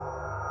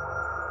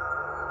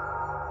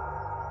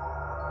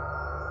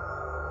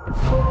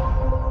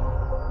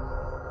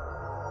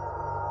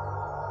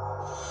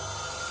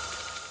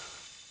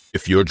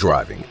If you're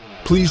driving,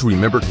 please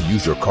remember to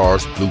use your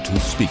car's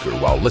Bluetooth speaker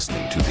while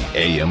listening to the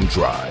AM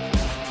Drive.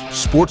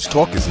 Sports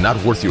talk is not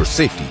worth your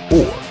safety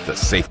or the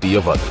safety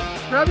of others.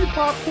 Grab your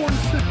popcorn and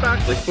sit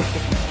back.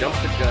 Jump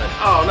the gun.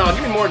 Oh, no,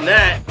 give me more than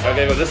that.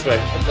 Okay, go this way.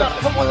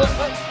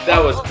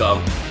 That was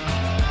dumb.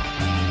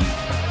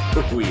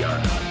 We are.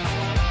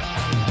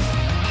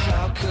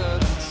 How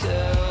could I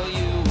tell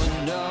you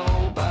when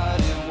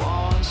nobody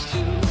wants to?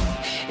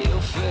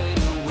 Your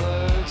faded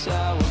words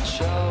I will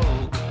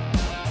choke.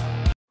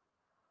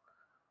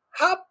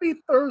 Happy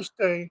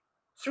Thursday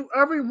to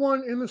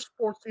everyone in the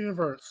sports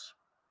universe.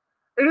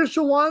 It is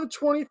July the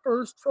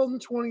 21st,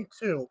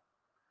 2022.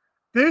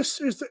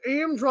 This is the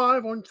AM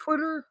Drive on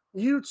Twitter,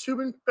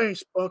 YouTube, and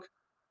Facebook.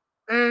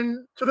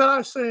 And to that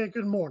I say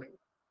good morning.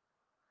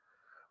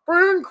 For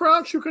Aaron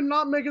Crouch, who could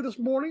not make it this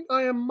morning,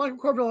 I am Michael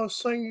Carvalho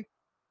saying,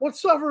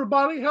 what's up,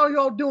 everybody? How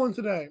y'all doing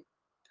today?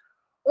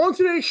 On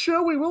today's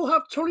show, we will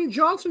have Tony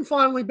Johnson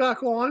finally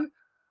back on.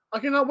 I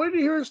cannot wait to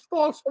hear his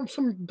thoughts on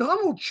some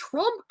Donald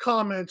Trump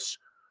comments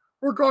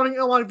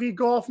regarding LIV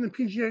golf and the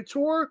PGA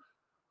Tour.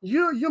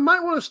 You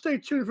might want to stay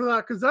tuned for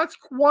that because that's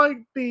quite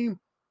the...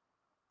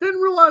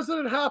 Didn't realize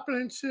that it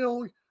happened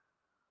until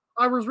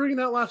I was reading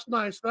that last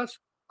night. So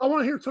I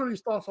want to hear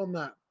Tony's thoughts on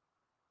that.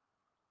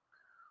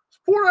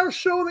 Support our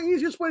show the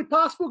easiest way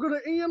possible. Go to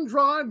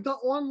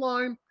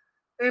amdrive.online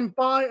and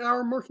buy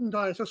our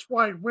merchandise. That's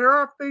right. Wear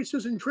our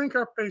faces and drink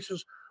our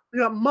faces. We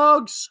got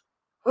mugs,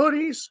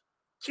 hoodies,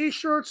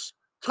 t-shirts,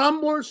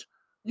 tumblers,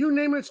 you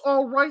name it. It's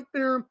all right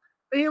there.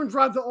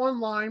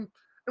 amdrive.online.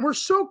 And we're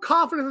so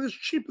confident that it's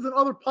cheaper than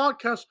other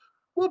podcasts.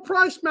 We'll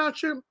price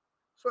match it.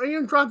 So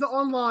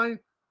amdrive.online.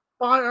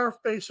 Buy our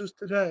faces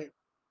today.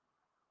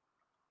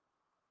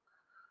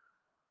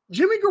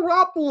 Jimmy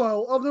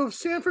Garoppolo of the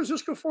San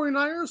Francisco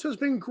 49ers has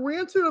been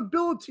granted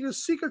ability to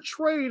seek a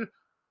trade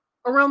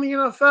around the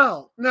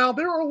NFL. Now,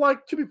 there are,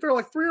 to be fair,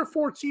 3 or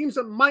 4 teams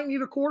that might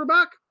need a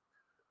quarterback.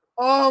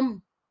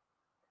 I'm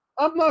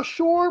not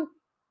sure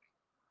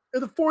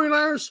if the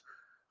 49ers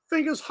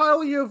think as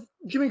highly of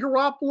Jimmy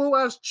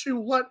Garoppolo as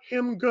to let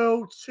him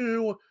go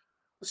to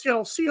the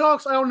Seattle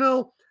Seahawks. I don't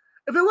know.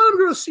 If they let him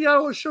go to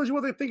Seattle, it shows you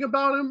what they think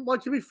about him,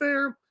 to be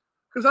fair,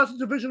 because that's a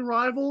division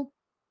rival.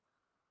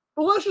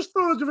 But let's just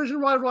throw the division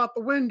rival out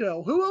the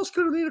window. Who else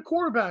could need a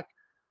quarterback?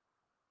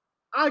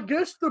 I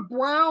guess the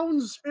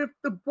Browns, if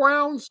the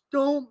Browns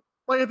don't,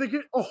 if they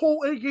get a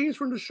whole 8 games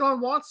from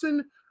Deshaun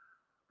Watson,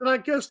 then I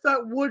guess that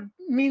would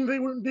mean they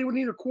would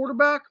need a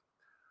quarterback.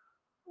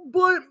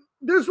 But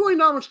there's really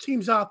not much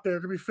teams out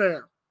there, to be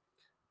fair.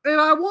 And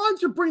I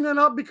wanted to bring that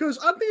up because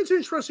I think it's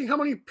interesting how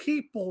many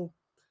people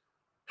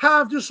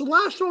have just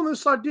latched on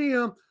this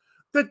idea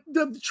that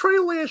the Trey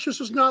Lance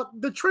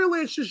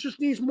just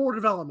needs more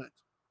development.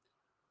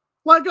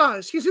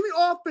 Guys, he's in the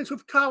offense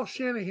with Kyle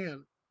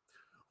Shanahan.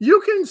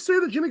 You can say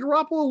that Jimmy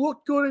Garoppolo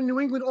looked good in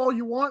New England all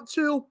you want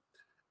to.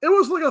 It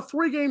was like a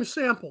 3-game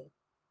sample.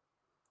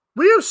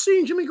 We have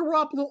seen Jimmy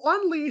Garoppolo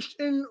unleashed,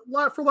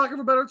 for lack of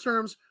a better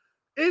terms,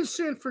 in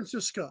San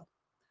Francisco.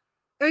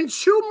 And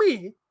to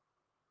me,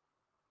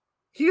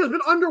 he has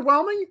been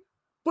underwhelming,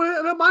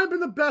 but that might have been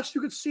the best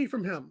you could see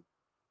from him.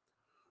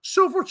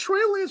 So for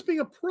Trey Lance being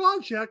a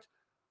project,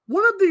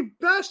 one of the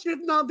best, if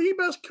not the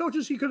best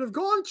coaches he could have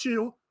gone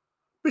to,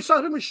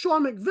 besides him with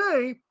Sean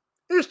McVay,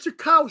 is to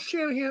Kyle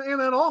Shanahan and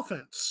that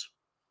offense.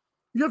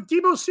 You have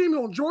Deebo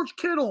Samuel, George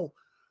Kittle,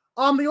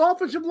 on the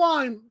offensive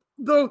line,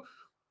 the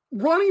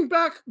running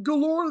back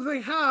galore they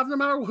have, no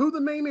matter who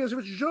the name is. If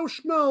it's Joe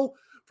Schmo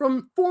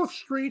from 4th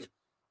Street,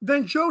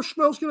 then Joe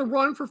Schmo's going to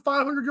run for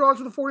 500 yards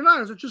with the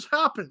 49ers. It just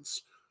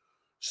happens.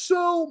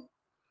 So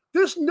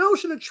this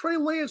notion that Trey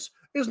Lance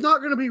is not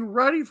going to be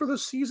ready for the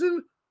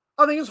season,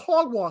 I think is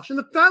hogwash. And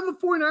the fact that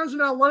the 49ers are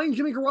now letting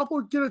Jimmy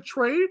Garoppolo get a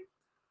trade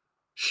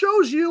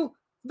shows you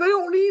they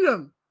don't need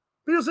him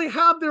because they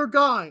have their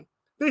guy.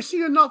 They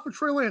see enough for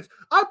Trey Lance.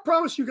 I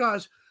promise you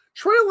guys,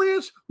 Trey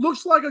Lance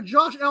looks like a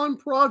Josh Allen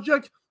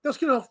project that's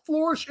going to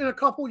flourish in a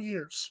couple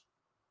years.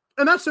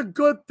 And that's a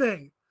good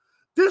thing.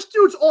 This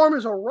dude's arm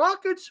is a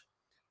rocket.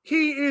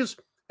 He is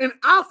an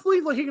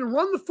athlete. He can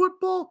run the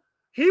football.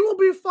 He will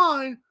be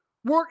fine.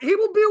 He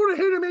will be able to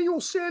hit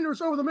Emmanuel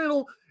Sanders over the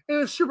middle in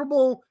a Super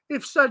Bowl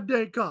if said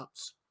day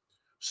comes.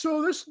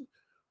 So this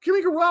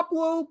Jimmy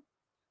Garoppolo,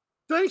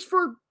 thanks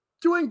for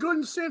doing good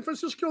in San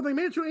Francisco. They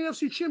made it to an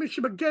NFC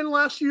Championship again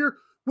last year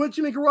with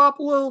Jimmy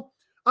Garoppolo.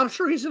 I'm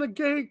sure he's going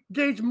to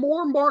gauge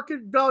more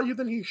market value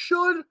than he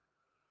should,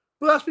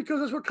 but that's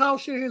because that's what Kyle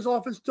Shanahan's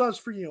offense does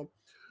for you.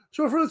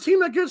 So for the team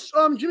that gets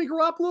Jimmy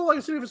Garoppolo, like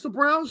I said, if it's the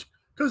Browns,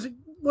 because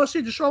let's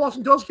say Deshaun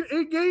Watson does get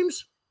 8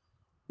 games,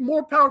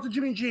 more power to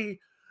Jimmy G.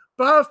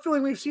 But I have a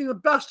feeling we've seen the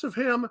best of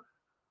him,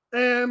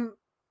 and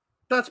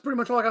that's pretty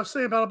much all I got to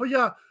say about it. But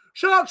yeah,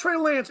 shout out Trey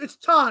Lance. It's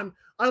time.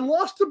 I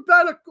lost a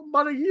bet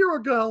about a year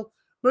ago,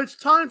 but it's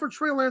time for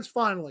Trey Lance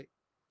finally.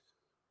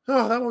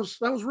 Oh, that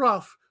was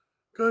rough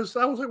because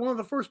that was one of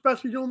the first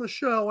bets we did on the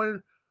show,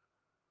 and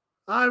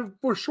I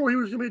was sure he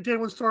was going to be a day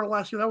one starter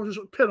last year. That was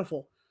just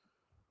pitiful.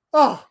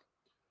 Oh,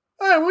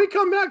 hey, when we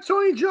come back,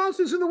 Tony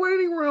Johnson's in the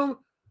waiting room,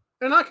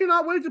 and I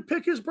cannot wait to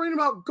pick his brain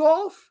about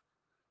golf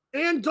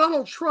and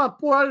Donald Trump.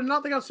 Boy, I did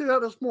not think I'd say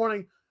that this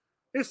morning.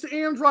 It's the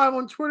AM Drive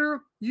on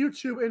Twitter,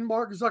 YouTube, and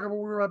Mark Zuckerberg.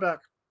 We'll be right back.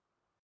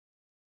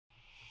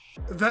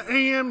 The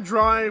AM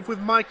Drive with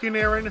Mike and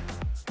Aaron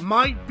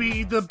might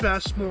be the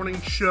best morning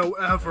show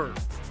ever.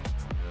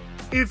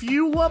 If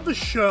you love the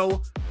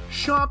show,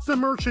 shop the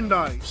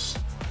merchandise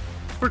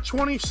for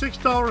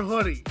 $26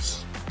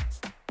 hoodies,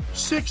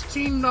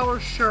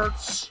 $16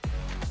 shirts,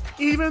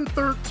 even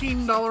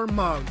 $13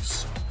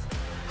 mugs.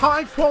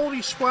 High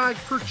quality swag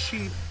for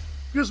cheap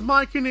because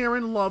Mike and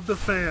Aaron love the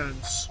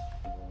fans.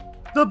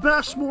 The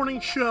best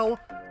morning show,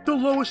 the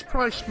lowest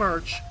price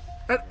merch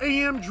at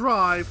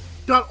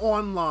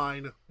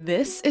amdrive.online.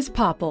 This is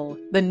Popple,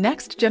 the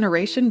next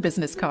generation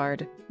business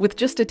card. With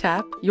just a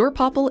tap, your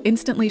Popple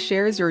instantly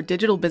shares your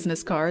digital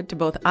business card to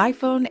both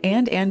iPhone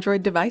and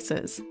Android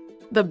devices.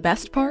 The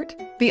best part?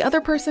 The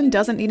other person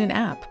doesn't need an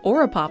app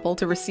or a Popple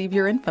to receive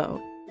your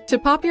info. To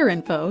pop your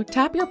info,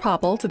 tap your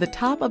Popple to the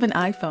top of an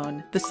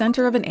iPhone, the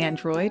center of an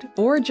Android,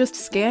 or just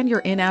scan your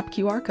in-app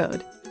QR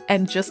code.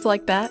 And just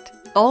like that,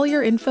 all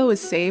your info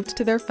is saved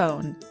to their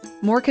phone.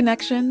 More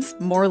connections,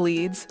 more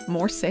leads,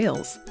 more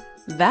sales.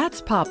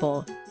 That's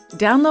Popple.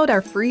 Download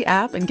our free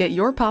app and get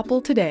your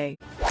Popple today.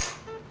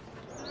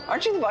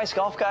 Aren't you the Vice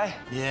Golf guy?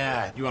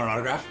 Yeah. You want an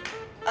autograph?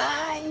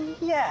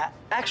 Yeah.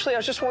 Actually, I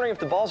was just wondering if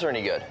the balls are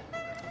any good.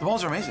 The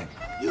balls are amazing.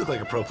 You look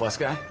like a Pro Plus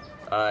guy.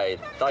 I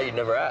thought you'd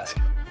never ask.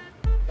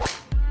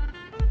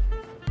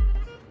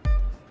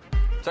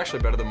 It's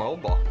actually better than my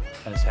old ball.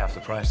 And it's half the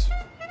price.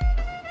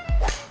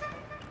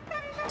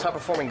 Top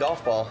performing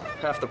golf ball,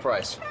 half the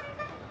price.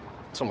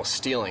 It's almost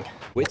stealing.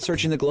 Quit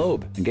searching the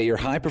globe and get your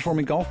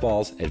high-performing golf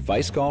balls at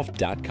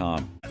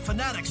vicegolf.com.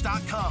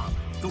 Fanatics.com,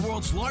 the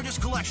world's largest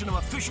collection of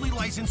officially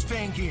licensed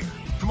fan gear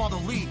from all the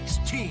leagues,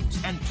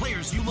 teams, and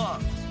players you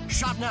love.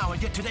 Shop now and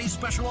get today's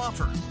special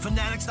offer.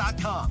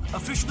 Fanatics.com,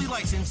 officially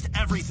licensed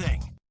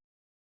everything.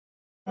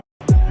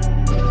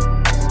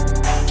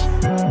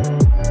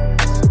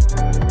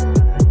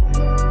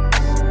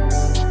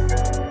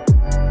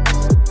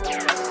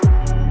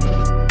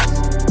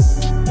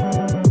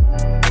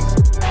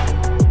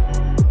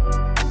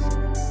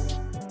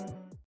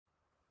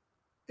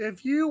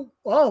 If you,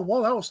 oh,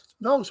 well, that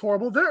was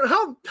horrible. There,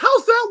 how's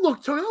that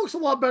look, Tony? That looks a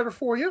lot better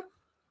for you.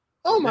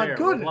 Oh my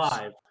goodness!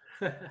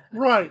 Live.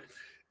 Right.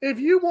 If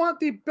you want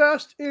the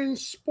best in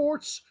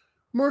sports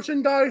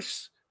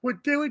merchandise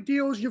with daily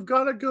deals, you've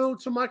got to go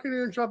to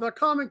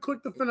MikeandAaronDrive.com and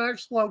click the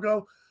Fanatics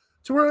logo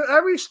to where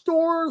every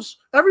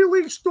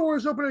league store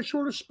is open at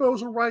your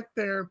disposal right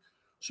there.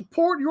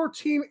 Support your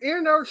team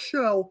and our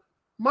show.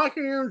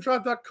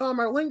 MikeandAaronDrive.com.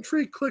 Our link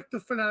tree. Click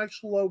the Fanatics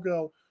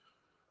logo.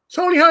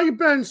 Tony, how you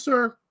been,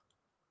 sir?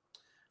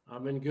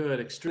 I've been good.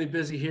 Extremely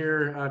busy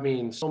here. I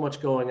mean, so much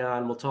going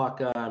on. We'll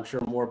talk, I'm sure,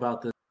 more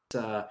about this.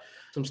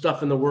 Some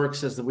stuff in the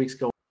works as the weeks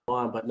go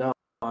on. But no,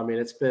 I mean,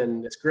 it's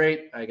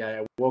great.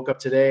 I woke up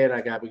today and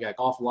we got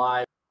golf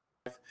live,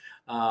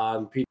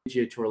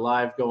 PGA Tour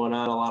live going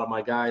on. A lot of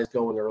my guys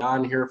going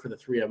on here for the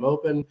 3M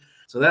Open.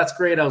 So that's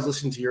great. I was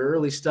listening to your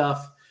early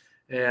stuff.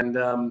 And,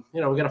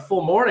 we got a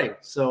full morning.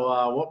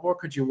 So what more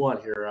could you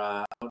want here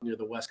out near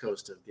the west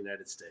coast of the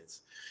United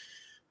States?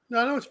 Now,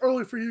 I know it's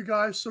early for you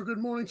guys, so good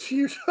morning to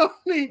you,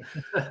 Tony.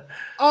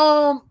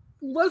 I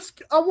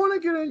want to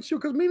get into,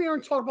 because me and Aaron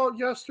talked about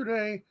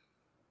yesterday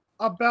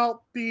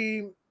about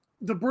the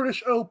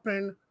British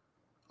Open.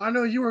 I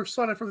know you were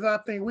excited for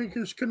that thing. We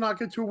just could not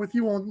get to it with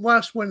you on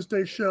last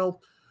Wednesday's show.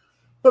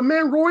 But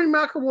man, Rory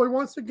McIlroy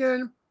once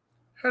again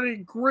had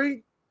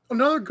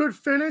another good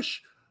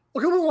finish.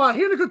 Look, I'm gonna lie,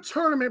 he had a good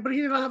tournament, but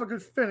he did not have a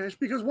good finish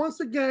because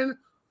once again,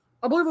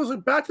 I believe it was a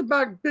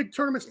back-to-back big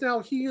tournaments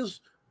now.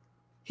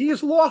 He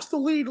has lost the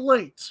lead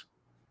late.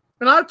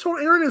 And I told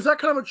Aaron, is that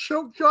kind of a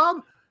choke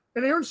job?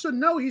 And Aaron said,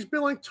 no, he's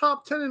been like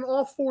top 10 in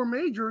all four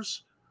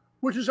majors,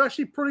 which is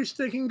actually pretty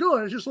stinking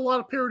good. It's just a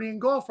lot of parity in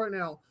golf right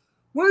now.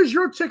 What is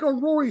your take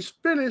on Rory's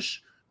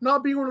finish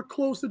not being able to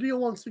close the deal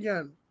once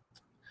again?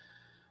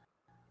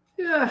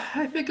 Yeah,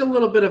 I think a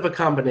little bit of a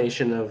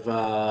combination of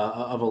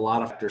a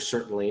lot of factors,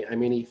 certainly. I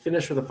mean, he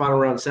finished with a final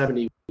round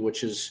 70,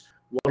 which is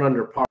 1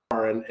 under par.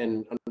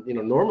 And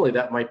normally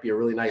that might be a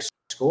really nice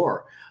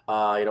score,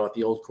 at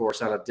the old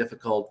course on a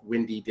difficult,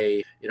 windy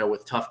day,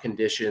 with tough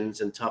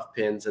conditions and tough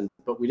pins.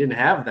 But we didn't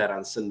have that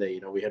on Sunday.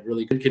 We had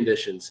really good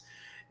conditions.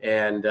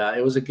 And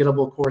it was a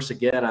gettable course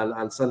again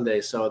on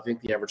Sunday. So I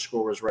think the average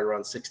score was right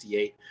around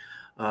 68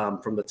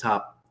 from the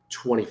top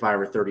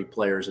 25 or 30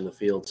 players in the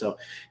field. So,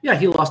 yeah,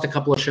 he lost a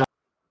couple of shots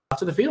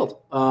to the field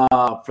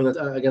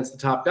against the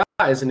top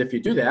guys. And if you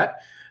do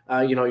that,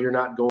 you're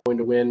not going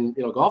to win,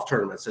 golf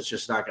tournaments. That's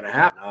just not going to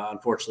happen,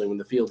 unfortunately, when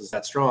the field is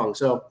that strong.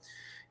 So,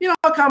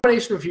 a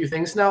combination of a few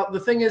things. Now, the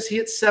thing is, he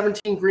hit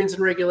 17 greens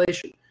in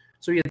regulation.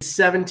 So he had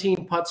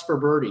 17 putts for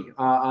birdie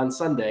on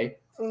Sunday,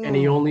 and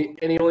he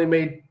only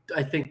made,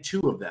 I think, 2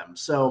 of them.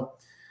 So,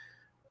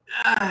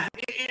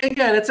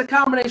 again, it's a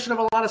combination of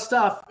a lot of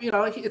stuff.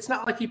 It's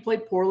not like he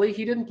played poorly.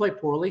 He didn't play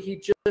poorly.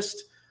 He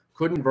just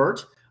couldn't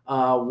convert.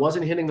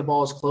 wasn't hitting the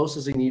ball as close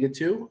as he needed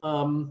to.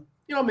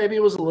 Maybe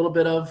it was a little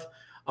bit of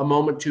a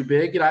moment too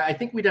big. I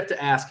think we'd have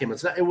to ask him.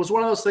 It was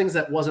one of those things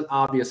that wasn't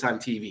obvious on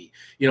TV.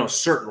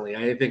 Certainly.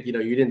 I think, you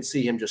didn't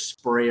see him just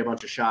spray a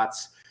bunch of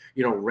shots,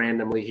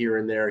 randomly here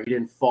and there. He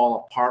didn't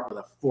fall apart with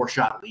a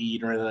 4-shot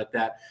lead or anything like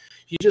that.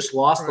 He just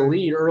lost the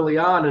lead early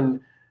on and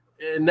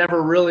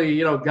never really,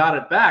 got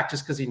it back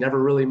just because he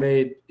never really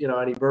made,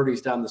 any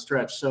birdies down the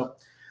stretch. So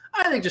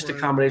I think just a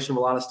combination of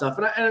a lot of stuff.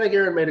 And I think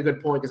Aaron made a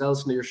good point because I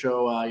listened to your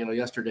show,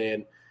 yesterday,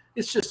 and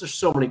it's just there's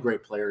so many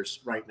great players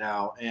right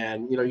now.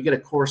 And, you get a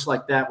course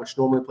like that, which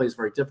normally plays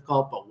very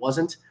difficult, but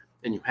wasn't,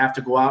 and you have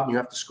to go out and you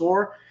have to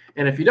score.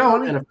 And if you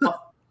don't, and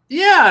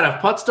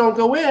if putts don't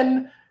go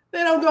in,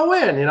 they don't go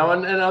in, and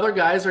other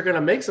guys are going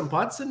to make some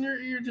putts and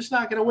you're just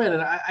not going to win.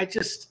 And I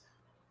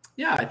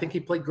think he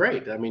played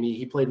great. I mean,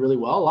 he played really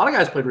well. A lot of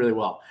guys played really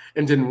well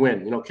and didn't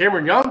win.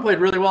 Cameron Young played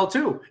really well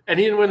too, and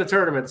he didn't win the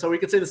tournament. So we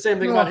could say the same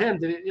thing about him.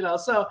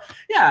 So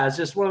yeah, it's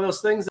just one of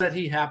those things that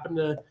he happened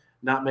to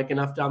not make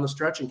enough down the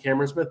stretch, and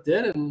Cameron Smith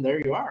did, and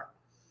there you are.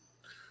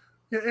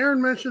 Yeah,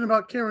 Aaron mentioned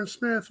about Cameron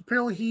Smith.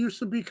 Apparently he used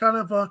to be kind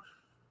of a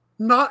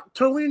not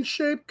totally in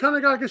shape kind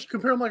of guy. I guess you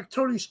compare him like a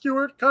Tony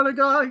Stewart kind of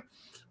guy,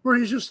 where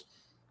he's just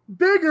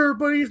bigger,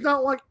 but he's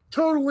not like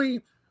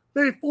totally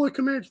they fully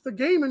committed to the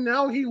game, and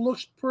now he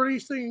looks pretty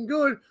stinking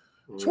good.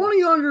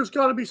 20 under's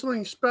got to be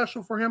something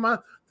special for him. I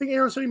think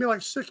Aaron said he made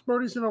like 6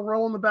 birdies in a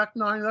row in the back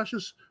 9. That's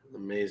just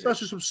amazing. That's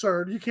just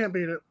absurd. You can't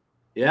beat it.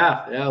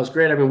 Yeah, it was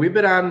great. I mean, we've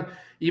been on,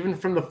 even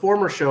from the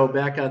former show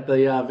back at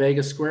the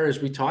Vegas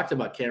Squares, we talked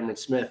about Cameron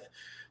Smith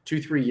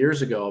 2-3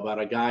 years ago,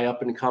 about a guy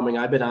up and coming.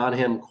 I've been on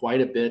him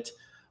quite a bit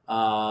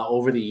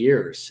over the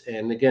years.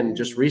 And again,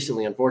 just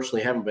recently,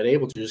 unfortunately, haven't been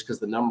able to just because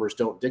the numbers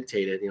don't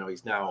dictate it.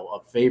 He's now a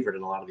favorite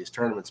in a lot of these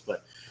tournaments,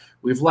 but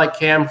we've liked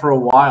Cam for a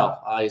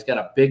while. He's got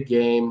a big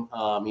game.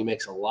 He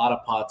makes a lot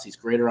of putts. He's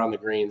great around the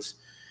greens,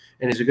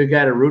 and he's a good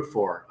guy to root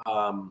for.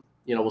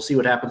 We'll see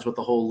what happens with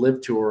the whole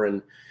Live Tour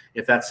and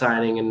if that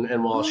signing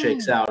and while it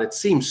shakes out. It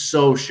seems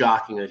so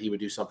shocking that he would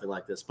do something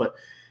like this, but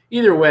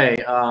either way,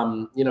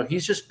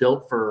 he's just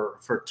built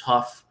for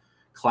tough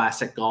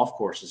classic golf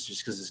courses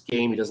just because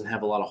he doesn't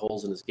have a lot of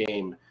holes in his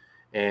game.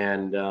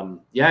 And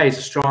he's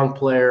a strong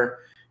player.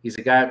 He's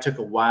a guy that took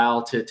a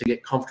while to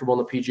get comfortable in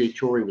the PGA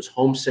Tour. He was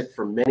homesick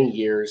for many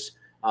years.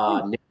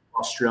 Native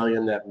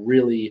Australian that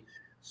really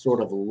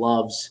sort of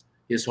loves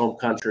his home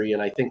country.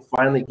 And I think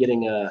finally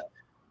getting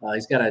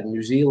he's got a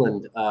New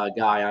Zealand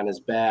guy on his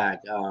bag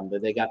that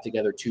they got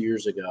together 2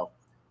 years ago.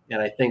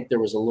 And I think there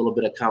was a little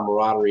bit of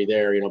camaraderie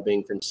there,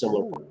 being from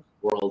similar parts of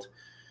the world.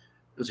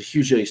 It was a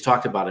huge deal. He's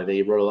talked about it.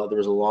 There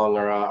was a long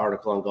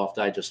article on Golf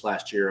Digest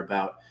last year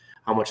about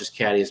how much his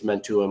caddy has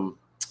meant to him,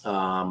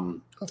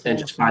 and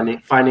just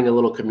finding a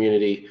little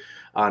community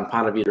on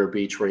Ponte Vedra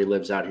Beach where he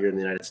lives out here in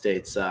the United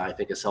States. I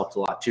think has helped a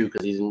lot too,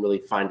 because he didn't really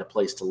find a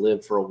place to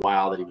live for a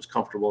while that he was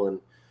comfortable in.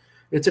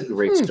 It's a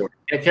great story.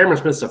 Yeah, Cameron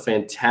Smith's a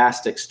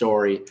fantastic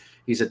story.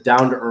 He's a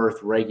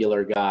down-to-earth,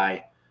 regular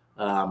guy.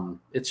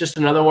 It's just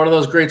another one of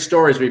those great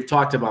stories we've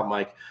talked about,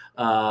 Mike,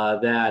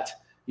 that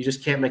you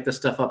just can't make this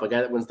stuff up. A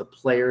guy that wins the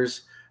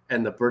Players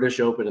and the British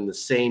Open in the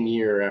same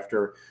year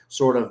after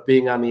sort of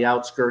being on the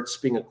outskirts,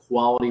 being a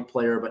quality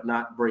player but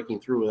not breaking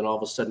through, and then all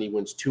of a sudden he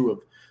wins 2 of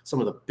some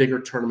of the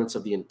bigger tournaments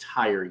of the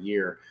entire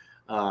year.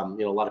 A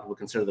lot of people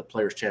consider the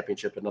Players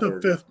Championship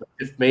the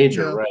fifth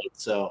major, right?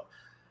 So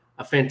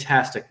a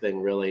fantastic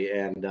thing, really,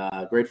 and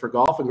great for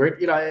golf, and great,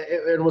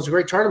 it was a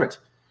great tournament.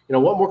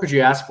 What more could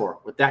you ask for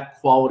with that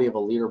quality of a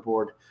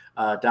leaderboard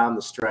down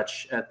the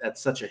stretch at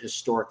such a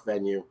historic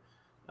venue?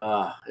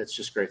 It's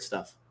just great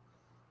stuff.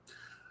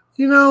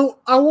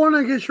 I want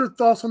to get your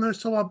thoughts on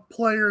this about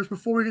players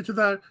before we get to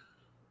that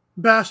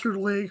bastard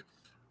league.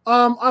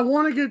 I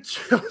want to get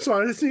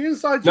sorry, it's the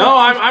inside. No,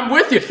 I'm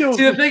with you.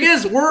 See, the thing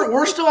is,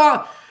 we're still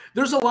on.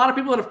 There's a lot of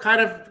people that have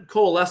kind of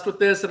coalesced with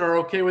this and are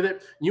okay with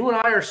it. You and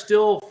I are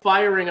still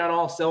firing on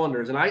all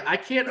cylinders, and I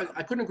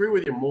couldn't agree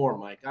with you more,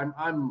 Mike.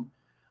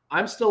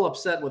 I'm still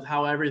upset with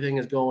how everything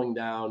is going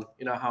down.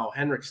 How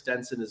Henrik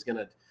Stenson is going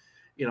to,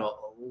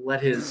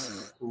 let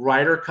his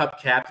Ryder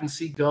Cup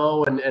captaincy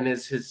go, and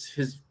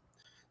his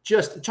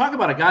just talk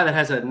about a guy that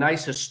has a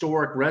nice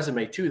historic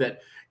resume too,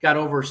 that got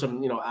over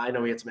some, I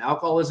know he had some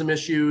alcoholism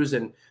issues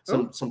and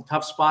some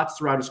tough spots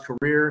throughout his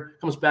career,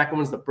 comes back and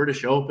wins the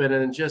British Open,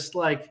 and just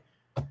like,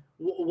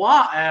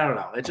 why? I don't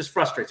know. It just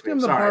frustrates me. I'm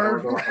sorry. I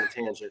don't want to go off on a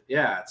tangent.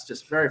 Yeah, it's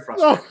just very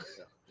frustrating.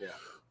 Yeah.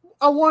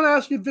 I want to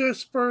ask you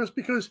this first,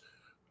 because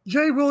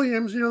Jay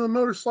Williams, the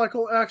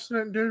motorcycle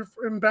accident dude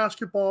in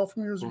basketball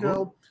from years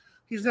ago,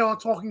 he's now a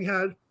talking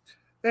head.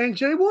 And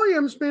Jay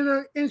Williams made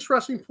an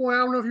interesting point. I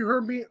don't know if you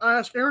heard me. I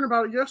asked Aaron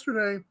about it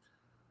yesterday.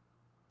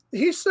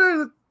 He said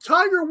that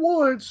Tiger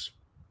Woods,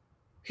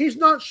 he's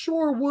not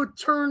sure would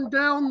turn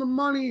down the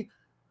money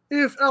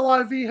if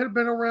LIV had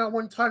been around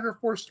when Tiger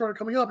first started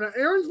coming up. Now,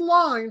 Aaron's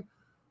line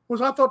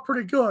was, I thought,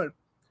 pretty good.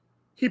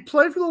 He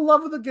played for the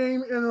love of the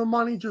game, and the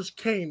money just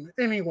came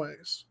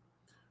anyways.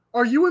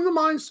 Are you in the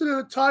mindset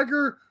that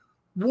Tiger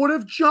would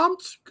have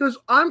jumped? Because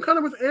I'm kind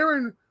of with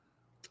Aaron.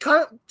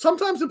 kind of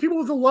sometimes the people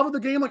with the love of the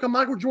game, like a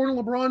Michael Jordan,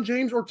 LeBron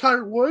James, or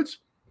Tiger Woods,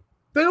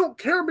 they don't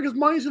care because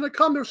money's going to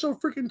come. They're so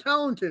freaking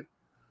talented.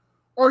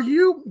 Do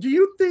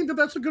you think that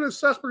that's a good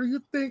assessment, or do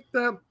you think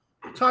that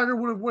Tiger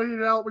would have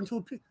waited out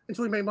until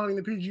he made money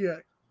in the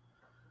PGA?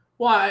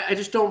 Well, I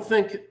just don't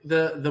think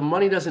the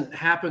money doesn't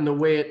happen the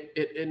way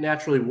it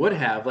naturally would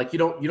have. Like you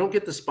don't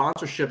get the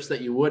sponsorships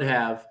that you would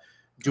have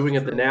doing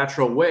it the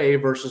natural way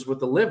versus with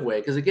the live way.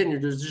 Because again,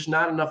 there's just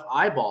not enough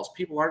eyeballs.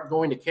 People aren't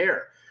going to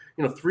care.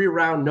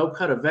 3-round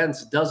no-cut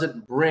events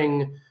doesn't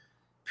bring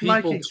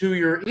people to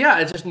your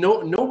it's just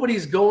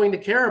nobody's going to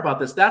care about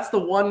this. That's the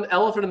one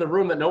elephant in the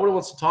room that nobody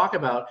wants to talk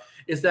about,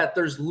 is that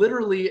there's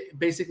literally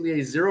basically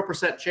a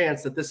 0%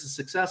 chance that this is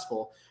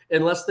successful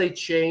unless they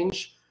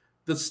change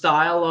the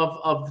style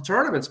of the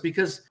tournaments,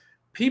 because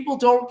people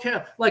don't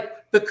care.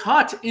 Like, the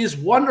cut is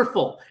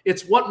wonderful.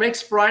 It's what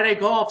makes Friday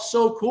golf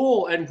so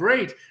cool and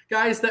great.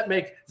 Guys that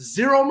make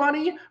zero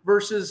money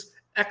versus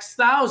X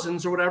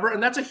thousands or whatever,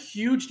 and that's a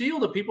huge deal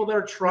to people that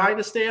are trying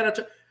to stay at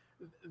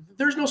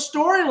there's no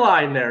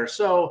storyline there.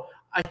 So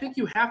I think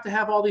you have to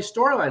have all these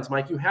storylines,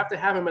 Mike. You have to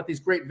have them at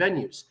these great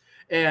venues.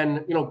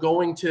 And,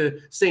 going to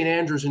St.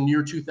 Andrews in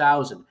year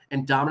 2000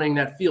 and dominating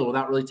that field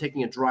without really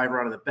taking a driver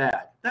out of the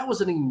bag. That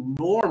was an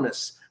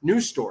enormous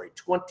news story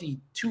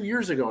 22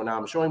 years ago now.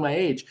 I'm showing my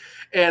age.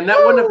 And that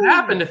wouldn't have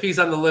happened if he's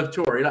on the Live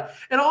Tour.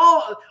 And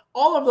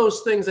all of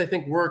those things, I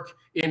think, work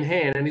in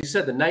hand. And you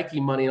said the Nike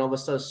money and all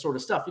this sort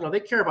of stuff. They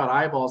care about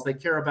eyeballs. They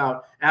care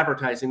about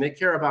advertising. They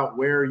care about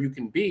where you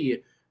can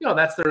be.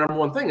 That's their number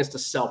one thing, is to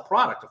sell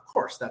product. Of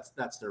course,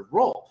 that's their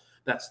role.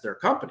 That's their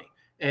company.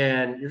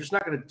 And you're just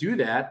not going to do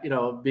that,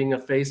 being a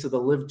face of the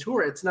Live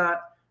Tour. It's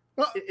not,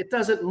 it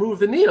doesn't move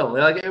the needle.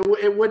 Like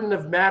it wouldn't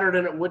have mattered,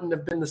 and it wouldn't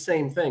have been the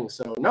same thing.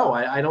 So no,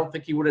 I don't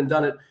think he would have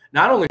done it,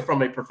 not only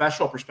from a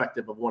professional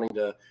perspective of wanting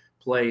to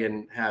play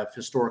and have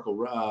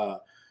historical,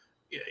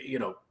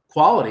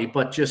 quality,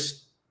 but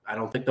just, I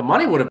don't think the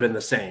money would have been the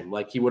same.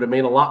 Like, he would have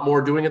made a lot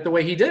more doing it the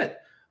way he did.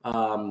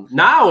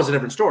 Now is a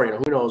different story.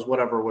 Who knows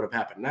whatever would have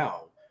happened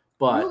now.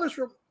 But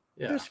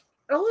this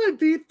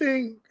LIV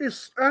thing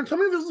is, and tell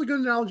me if this is a good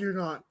analogy or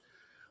not.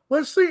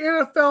 Let's say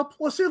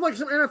like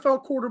some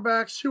NFL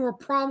quarterbacks who are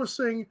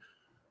promising,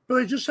 but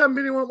they just haven't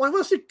been able to, like,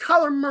 let's say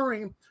Kyler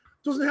Murray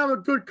doesn't have a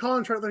good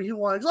contract that he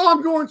likes. Oh,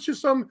 I'm going to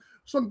some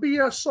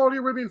BS Saudi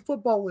Arabian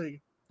football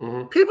league.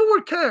 Mm-hmm. People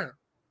would care,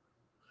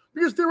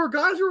 because there were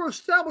guys who were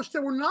established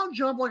that were not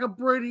jump like a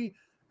Brady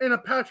and a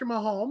Patrick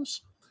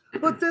Mahomes.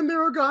 But then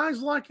there are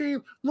guys like a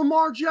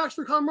Lamar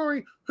Jackson or Kyler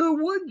Murray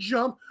who would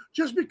jump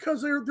just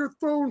because they're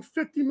throwing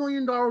 $50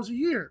 million a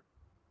year.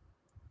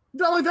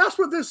 That's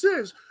what this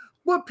is.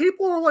 But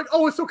people are like,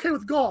 oh, it's okay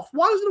with golf.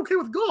 Why is it okay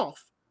with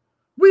golf?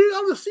 We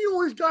got to see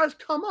all these guys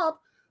come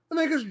up and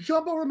they just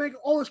jump over and make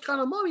all this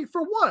kind of money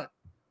for what?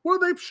 What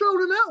have they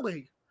showed in that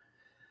league?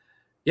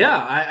 Yeah,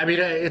 I mean,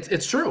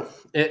 it's true.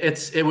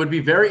 It would be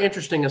very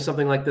interesting if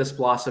something like this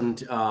blossomed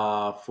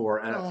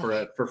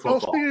for football.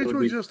 Speaking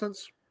into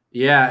existence.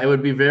 Yeah, it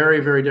would be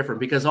very, very different,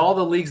 because all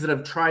the leagues that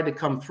have tried to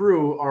come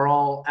through are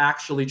all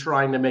actually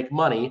trying to make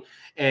money,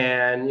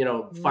 and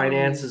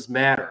finances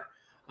matter.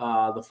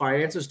 The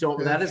finances don't.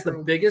 Very that is true. The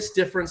biggest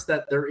difference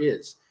that there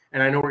is.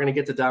 And I know we're going to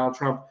get to Donald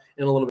Trump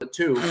in a little bit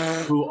too,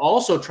 who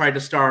also tried to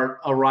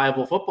start a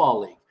rival football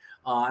league.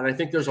 And I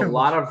think there's a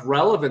lot of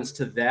relevance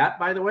to that,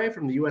 by the way,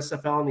 from the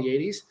USFL in the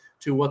 80s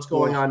to what's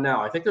going on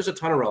now. I think there's a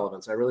ton of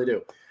relevance. I really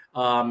do.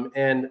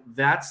 And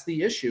that's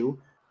the issue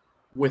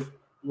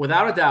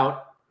without a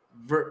doubt.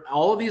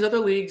 All of these other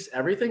leagues,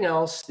 everything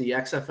else, the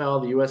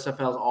XFL, the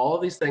USFL, all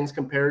of these things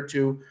compared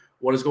to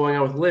what is going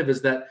on with Live,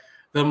 is that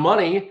the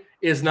money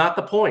is not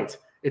the point.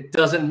 It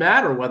doesn't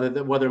matter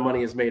whether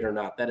money is made or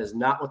not. That is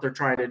not what they're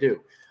trying to do.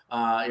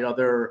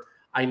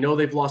 I know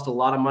they've lost a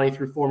lot of money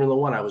through Formula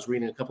One. I was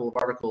reading a couple of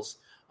articles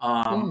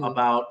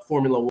about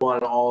Formula One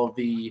and all of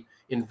the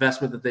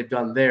investment that they've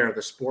done there,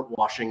 the sport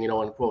washing,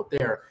 unquote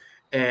there.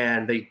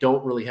 And they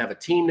don't really have a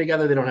team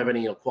together. They don't have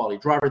any quality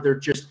driver.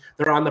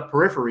 They're on the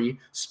periphery,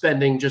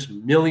 spending just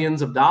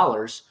millions of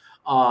dollars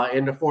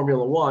into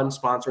Formula One,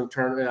 sponsoring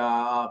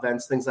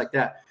events, things like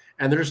that.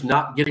 And they're just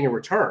not getting a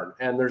return.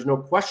 And there's no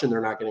question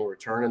they're not getting a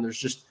return. And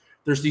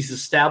there's these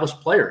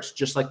established players,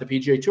 just like the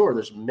PGA Tour.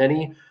 There's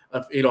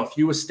a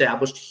few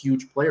established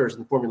huge players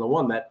in Formula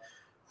One that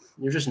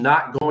you're just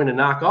not going to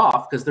knock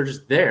off, because they're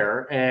just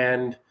there.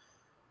 And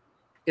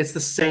it's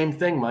the same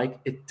thing, Mike.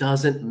 It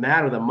doesn't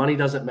matter. The money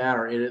doesn't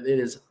matter. It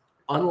is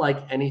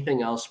unlike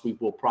anything else we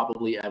will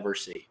probably ever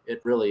see. It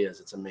really is.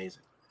 It's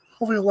amazing.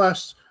 Hopefully it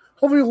lasts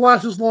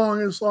as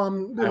long as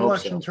the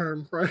election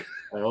term, right?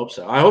 I hope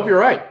so. I hope you're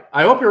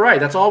right.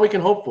 That's all we can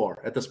hope for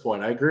at this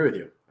point. I agree with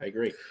you. I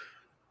agree.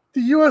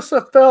 The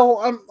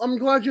USFL, I'm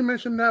glad you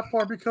mentioned that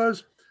part,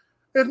 because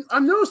I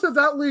noticed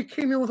that league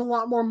came in with a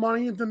lot more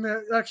money than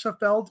the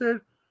XFL did.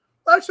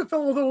 The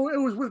XFL, although it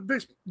was with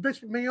Vince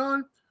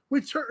McMahon,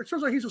 it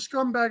turns out he's a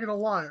scumbag and a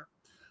liar.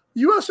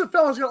 The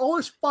USFL has got all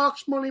this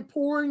Fox money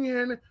pouring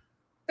in,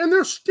 and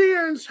their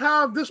stands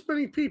have this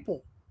many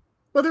people.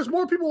 But there's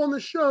more people on the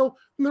show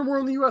than there were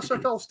in the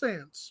USFL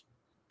stands.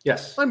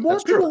 Yes, And more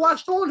that's people true.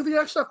 latched on to the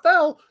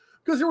XFL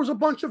because there was a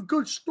bunch of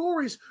good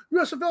stories.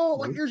 USFL,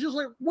 like, it was just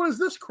like, what is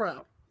this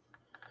crap?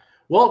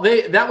 Well,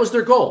 that was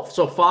their goal.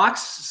 So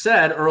Fox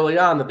said early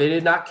on that they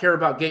did not care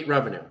about gate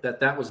revenue,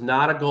 that was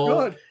not a goal.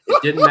 Good.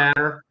 It didn't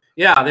matter.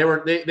 Yeah,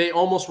 they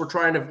almost were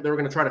going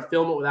to try to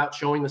film it without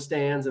showing the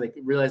stands, and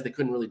they realized they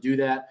couldn't really do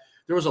that.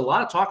 There was a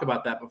lot of talk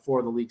about that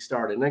before the league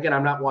started. And again,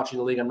 I'm not watching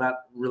the league. I'm not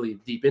really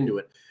deep into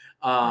it.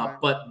 Right.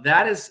 But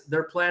that is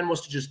their plan,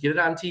 was to just get it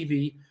on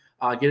TV,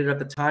 get it at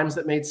the times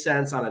that made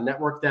sense on a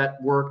network that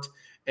worked,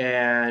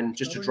 and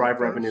just to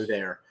drive revenue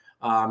there.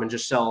 And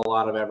just sell a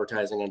lot of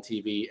advertising on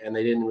TV, and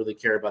they didn't really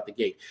care about the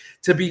gate.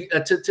 To make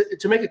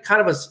a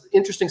kind of an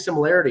interesting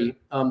similarity,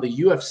 the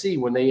UFC,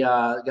 when they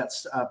got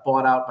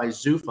bought out by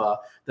Zuffa,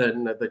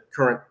 the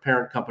current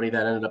parent company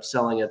that ended up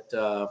selling it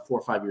 4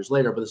 or 5 years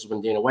later, but this is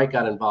when Dana White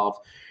got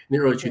involved in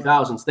the early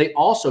 2000s, they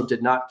also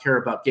did not care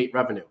about gate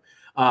revenue.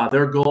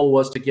 Their goal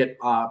was to get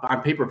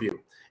on pay-per-view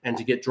and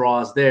to get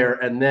draws there,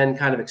 and then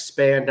kind of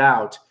expand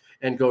out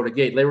and go to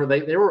gate. They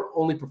were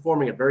only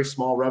performing at very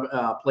small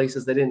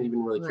places. They didn't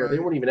even really care. They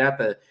weren't even at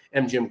the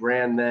MGM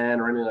Grand then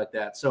or anything like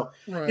that. So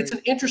it's an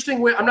interesting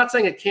way. I'm not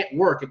saying it can't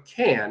work. It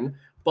can,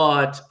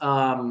 but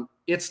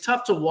it's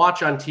tough to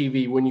watch on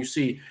TV when you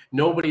see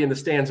nobody in the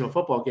stands of a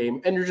football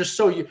game, and you're just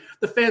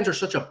the fans are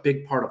such a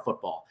big part of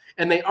football,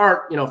 and they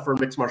aren't, for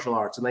mixed martial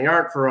arts, and they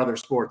aren't for other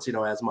sports,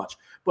 as much.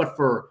 But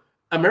for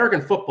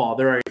American football,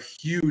 they're a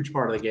huge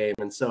part of the game,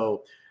 and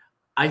so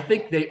I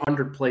think they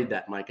underplayed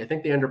that, Mike. I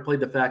think they underplayed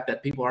the fact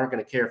that people aren't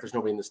going to care if there's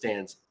nobody in the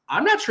stands.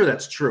 I'm not sure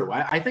that's true.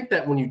 I think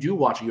that when you do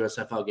watch a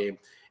USFL game,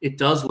 it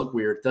does look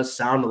weird. It does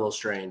sound a little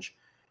strange,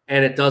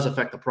 and it does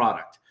affect the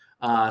product.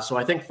 So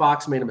I think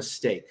Fox made a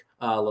mistake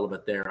a little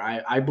bit there.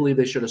 I believe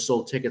they should have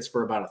sold tickets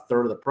for about a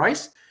third of the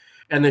price,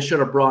 and they should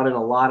have brought in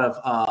a lot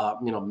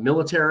of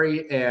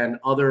military and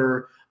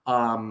other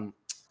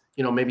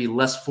maybe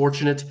less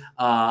fortunate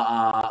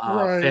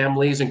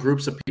families and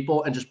groups of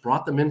people, and just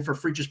brought them in for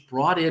free, just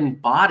brought in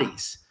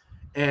bodies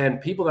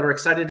and people that are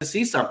excited to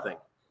see something.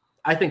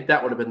 I think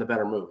that would have been the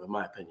better move, in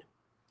my opinion.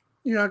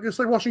 Yeah, it's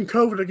like watching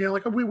COVID again.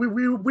 Like we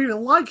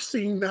like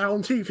seeing that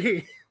on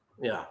TV.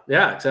 Yeah,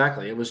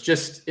 exactly. It was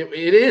just, it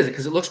is,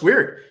 because it looks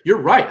weird.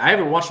 You're right. I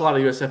haven't watched a lot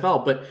of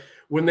USFL, but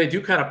when they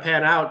do kind of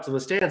pan out to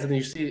the stands and then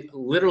you see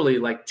literally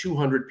like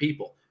 200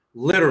 people,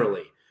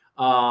 literally,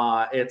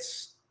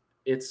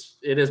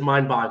 it is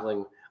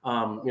mind-boggling.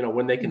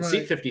 When they can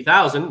seat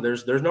 50,000,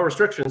 there's no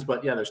restrictions,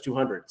 but yeah, there's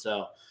 200.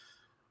 So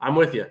I'm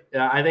with you.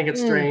 Yeah, I think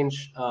it's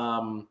strange.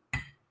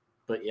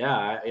 But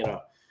yeah,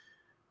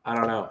 I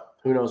don't know.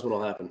 Who knows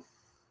what'll happen?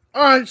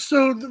 All right.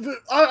 So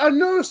I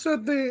noticed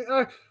that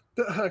the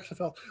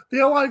XFL,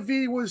 the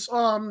LIV was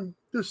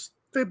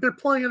they're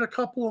playing in a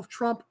couple of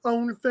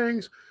Trump-owned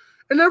things,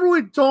 and never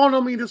really dawned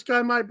on me this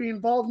guy might be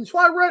involved. And so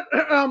I read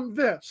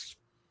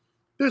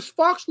this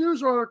Fox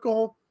News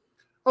article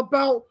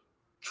about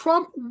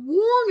Trump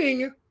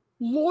warning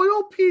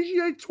loyal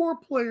PGA Tour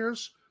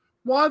players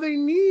why they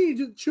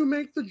need to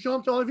make the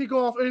jump to LIV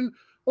golf. And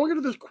I'll get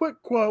to this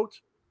quick quote.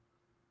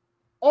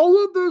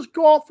 All of those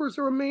golfers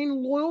that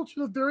remain loyal to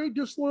the very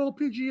disloyal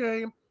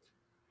PGA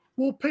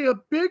will pay a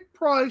big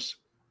price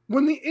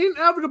when the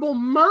inevitable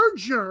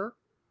merger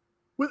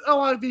with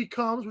LIV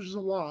comes, which is a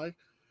lie,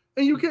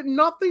 and you get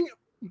nothing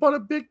but a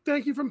big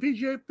thank you from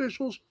PGA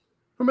officials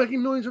for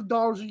making millions of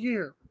dollars a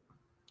year.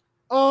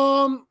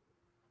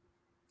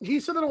 He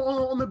said that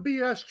on the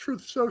BS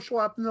Truth Social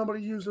app that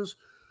nobody uses.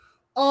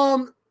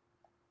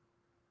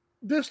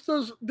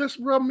 This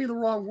rubbed me the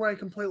wrong way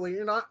completely.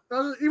 And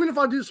even if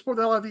I do support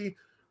the LIV,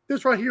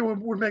 this right here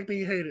would make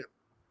me hate it.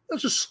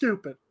 That's just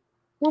stupid.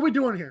 What are we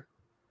doing here?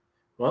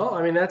 Well,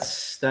 I mean,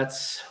 that's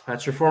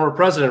your former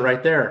president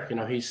right there.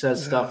 He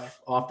says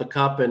stuff off the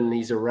cup, and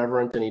he's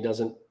irreverent, and he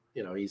doesn't.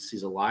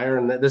 He's a liar,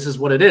 and this is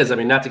what it is. I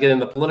mean, not to get in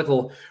the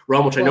political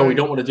realm, which I know we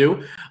don't want to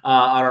do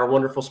on our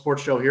wonderful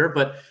sports show here,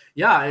 but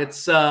yeah,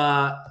 it's.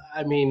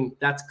 I mean,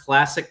 that's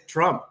classic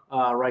Trump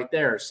right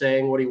there,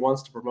 saying what he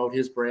wants to promote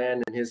his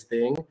brand and his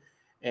thing.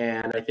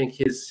 And I think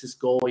his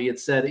goal, he had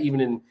said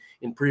even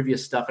in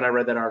previous stuff, and I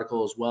read that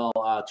article as well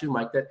too,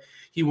 Mike, that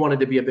he wanted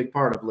to be a big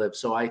part of LIV.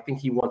 So I think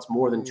he wants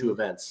more than 2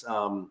 events,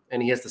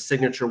 and he has the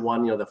signature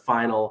one, the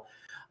final.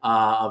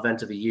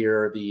 Event of the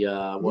year, the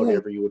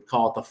whatever you would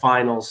call it, the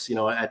finals,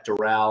 at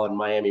Doral in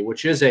Miami,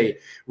 which is a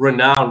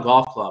renowned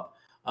golf club.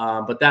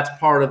 But that's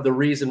part of the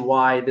reason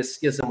why this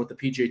schism with the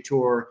PGA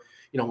Tour,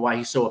 why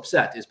he's so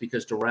upset, is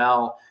because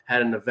Doral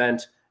had an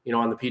event,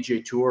 on the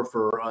PGA Tour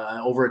for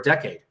over a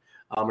decade,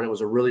 and it was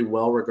a really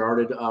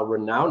well-regarded,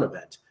 renowned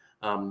event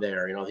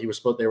there. They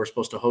were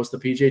supposed to host the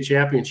PGA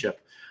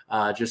Championship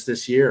just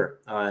this year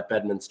at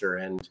Bedminster,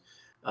 and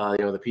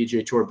the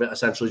PGA Tour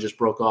essentially just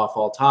broke off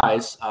all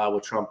ties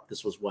with Trump.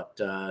 This was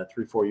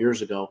 3-4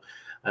 years ago.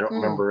 I don't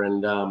remember.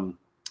 And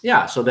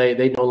so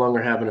they no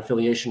longer have an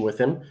affiliation with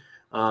him.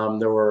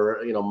 There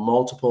were,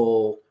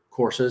 multiple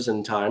courses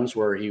and times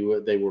where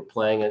they were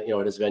playing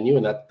at his venue,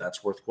 and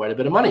that's worth quite a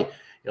bit of money.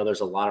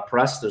 There's a lot of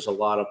press, there's a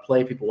lot of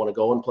play. People want to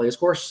go and play his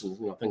course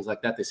and, things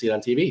like that. They see it on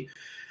TV.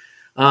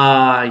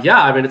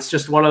 Yeah, I mean, it's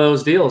just one of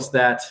those deals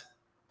that,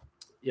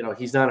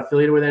 he's not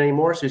affiliated with it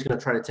anymore. So he's going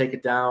to try to take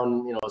it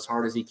down, as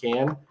hard as he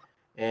can.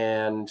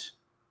 And,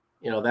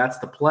 that's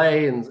the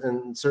play.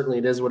 And certainly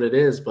it is what it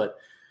is, but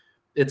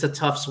it's a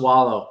tough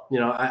swallow.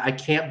 I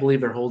can't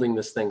believe they're holding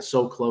this thing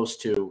so close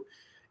to,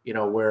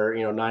 where,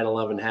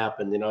 9/11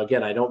 happened.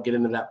 Again, I don't get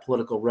into that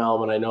political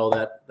realm, and I know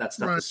that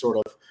stuff is sort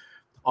of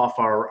off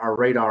our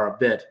radar a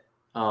bit.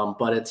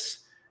 But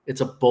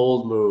it's a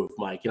bold move,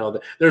 Mike.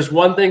 There's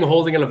one thing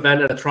holding an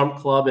event at a Trump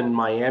club in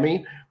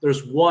Miami.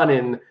 There's one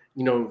in,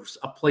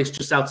 a place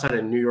just outside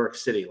of New York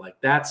City. Like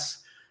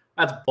that's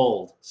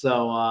bold.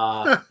 So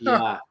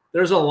yeah,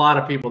 there's a lot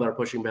of people that are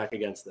pushing back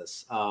against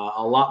this,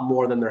 a lot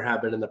more than there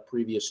have been in the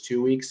previous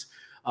 2 weeks.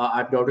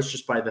 I've noticed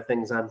just by the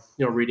things I'm,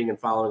 reading and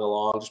following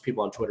along, just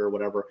people on Twitter or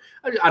whatever,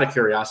 out of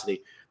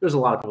curiosity, there's a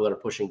lot of people that are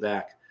pushing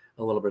back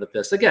a little bit at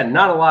this. Again,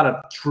 not a lot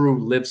of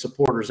true live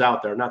supporters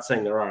out there. I'm not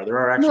saying there are. There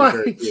are actually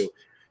very few.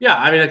 Yeah,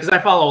 I mean, because I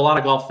follow a lot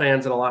of golf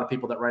fans and a lot of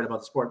people that write about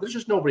the sport. There's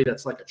just nobody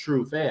that's like a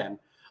true fan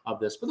of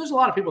this. But there's a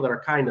lot of people that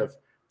are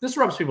this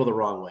rubs people the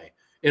wrong way.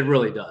 It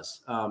really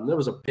does. There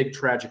was a big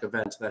tragic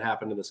event that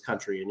happened in this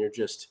country, and you're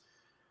just,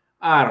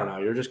 I don't know,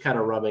 you're just kind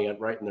of rubbing it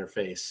right in their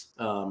face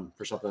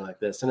for something like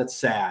this. And it's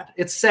sad.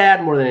 It's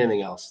sad more than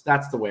anything else.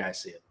 That's the way I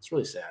see it. It's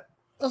really sad.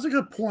 That's a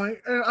good point.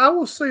 And I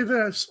will say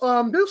this.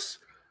 This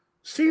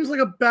seems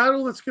like a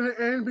battle that's going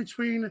to end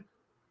between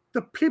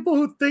the people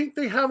who think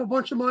they have a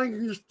bunch of money and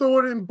can just throw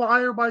it in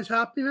buys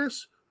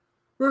happiness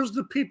versus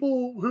the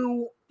people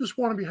who just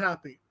want to be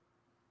happy.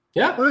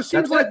 Yeah. But it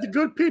seems like the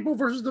good people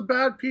versus the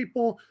bad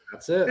people.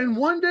 That's it. And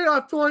one day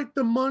I feel like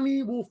the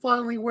money will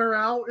finally wear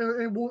out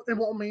and it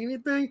won't mean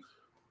anything.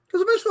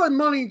 Because eventually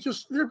money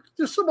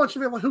there's so much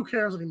of it, like who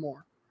cares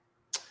anymore?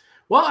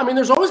 Well, I mean,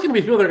 there's always going to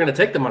be people that are going to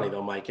take the money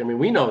though, Mike. I mean,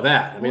 we know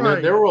that. I mean,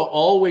 there will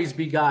always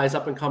be guys,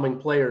 up and coming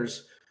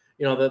players,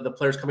 the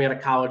players coming out of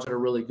college that are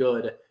really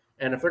good.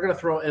 And if they're going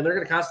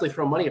to constantly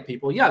throw money at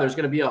people, yeah, there's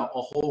going to be a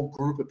whole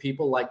group of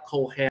people like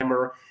Cole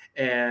Hammer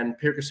and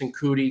Pearson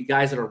Cootie,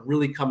 guys that are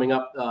really coming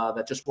up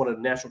that just won a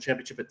national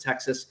championship at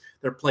Texas.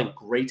 They're playing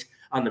great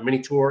on the mini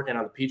tour and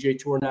on the PGA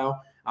tour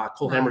now.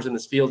 Cole Hammer's in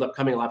this field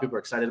upcoming. A lot of people are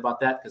excited about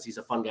that because he's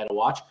a fun guy to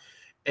watch.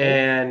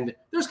 And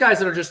there's guys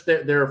that are just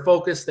they're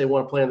focused. They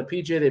want to play on the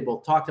PGA. They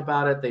both talked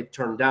about it. They've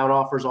turned down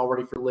offers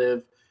already for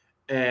LIV,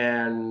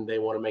 and they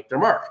want to make their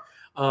mark.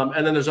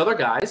 And then there's other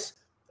guys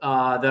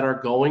that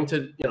are going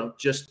to,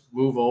 just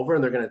move over,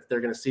 and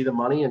they're gonna see the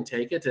money and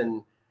take it,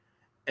 and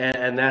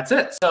that's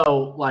it.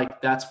 So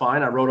like that's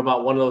fine. I wrote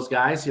about one of those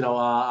guys, on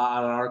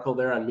an article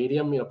there on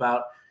Medium,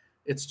 about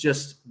it's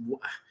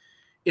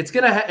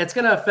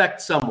gonna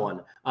affect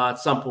someone at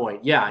some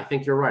point. Yeah, I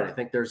think you're right. I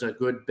think there's a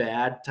good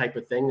bad type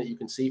of thing that you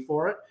can see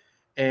for it,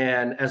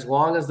 and as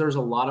long as there's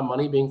a lot of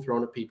money being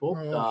thrown at people,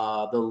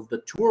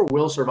 the tour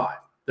will survive.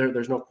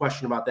 There's no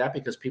question about that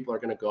because people are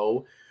going to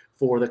go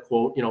for the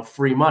quote,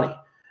 free money.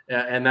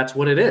 And that's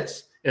what it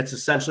is. It's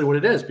essentially what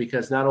it is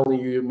because not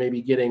only are you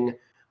maybe getting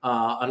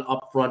an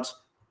upfront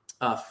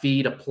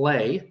fee to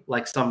play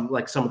like some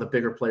of the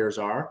bigger players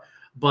are,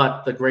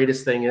 but the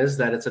greatest thing is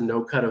that it's a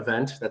no-cut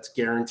event that's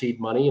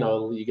guaranteed money.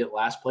 You get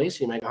last place,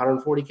 you make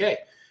 $140K.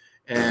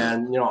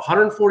 And,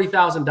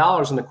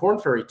 $140,000 in the Korn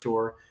Ferry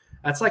Tour,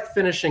 that's like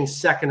finishing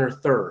second or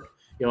third,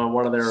 in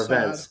one of their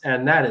events.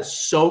 And that is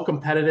so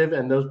competitive,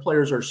 and those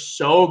players are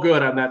so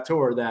good on that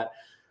tour that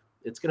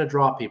it's going to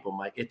draw people,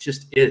 Mike. It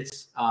just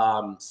is.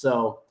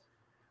 So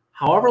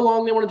however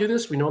long they want to do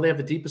this, we know they have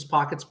the deepest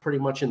pockets pretty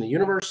much in the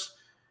universe.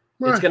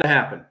 It's going to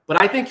happen. But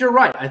I think you're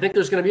right. I think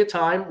there's going to be a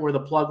time where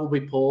the plug will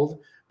be pulled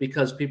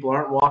because people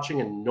aren't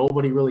watching and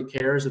nobody really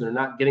cares and they're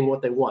not getting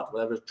what they want,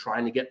 whatever they're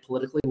trying to get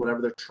politically,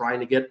 whatever they're trying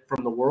to get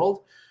from the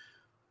world.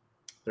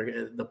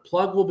 The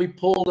plug will be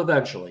pulled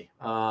eventually.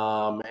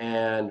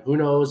 And who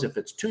knows if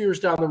it's 2 years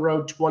down the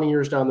road, 20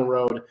 years down the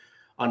road.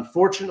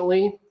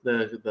 Unfortunately,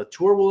 the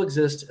tour will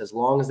exist as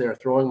long as they are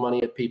throwing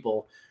money at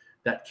people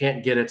that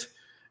can't get it,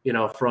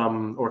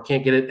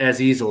 can't get it as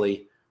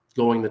easily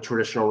going the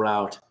traditional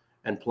route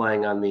and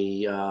playing on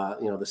the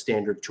the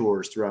standard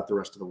tours throughout the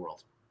rest of the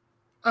world.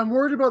 I'm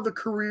worried about the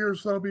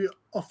careers that'll be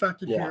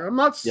affected here. I'm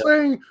not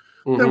saying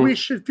that we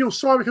should feel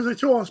sorry because they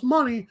throw us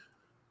money,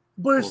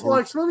 but it's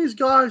like some of these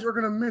guys are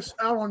going to miss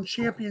out on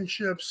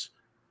championships.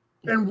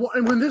 And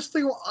when this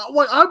thing,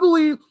 like I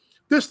believe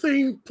this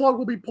thing plug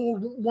will be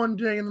pulled one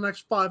day in the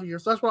next 5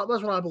 years. That's what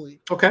I believe.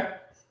 Okay.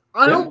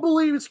 I don't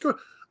believe it's good.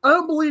 I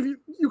don't believe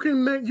you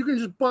can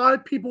just buy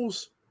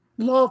people's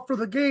love for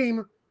the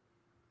game.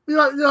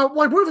 Like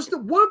what if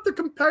the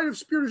competitive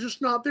spirit is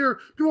just not there?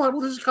 People are like,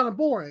 well, this is kind of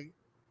boring.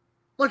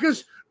 But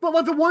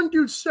like the one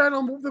dude said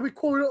that we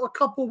quoted a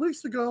couple of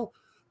weeks ago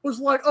was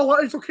like, oh,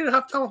 it's okay to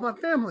have time with my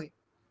family.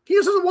 He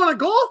just doesn't want to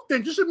golf.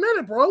 Then just admit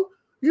it, bro.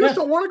 You just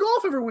don't want to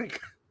golf every week.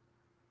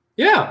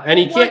 Yeah, and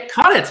he can't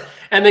cut it,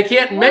 and they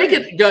can't make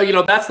it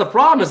go. That's the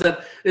problem, is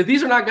that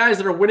these are not guys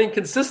that are winning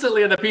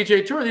consistently on the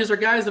PGA Tour. These are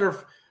guys that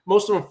are,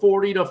 most of them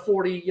 40 to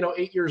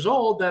 48 years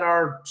old, that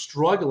are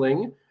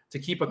struggling to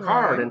keep a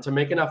card and to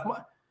make enough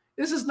money.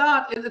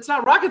 it's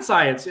not rocket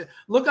science.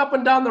 Look up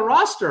and down the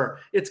roster.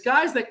 It's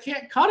guys that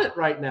can't cut it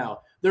right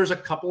now. There's a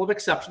couple of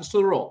exceptions to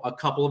the rule, a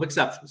couple of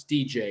exceptions.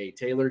 DJ,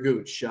 Taylor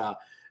Gooch,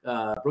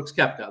 Brooks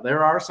Koepka.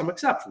 There are some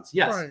exceptions,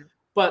 yes. Right.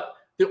 But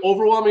the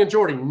overwhelming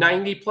majority,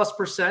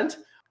 90+%,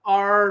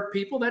 are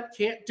people that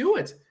can't do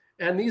it.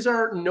 And these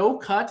are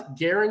no-cut,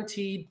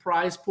 guaranteed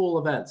prize pool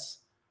events.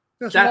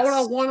 That's why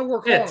I want to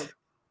work hard.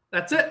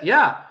 That's it,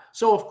 yeah.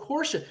 So of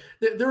course,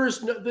 there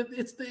is no.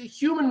 It's the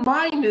human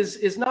mind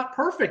is not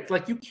perfect.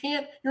 Like you're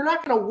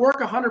not going to work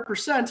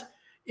 100%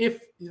 if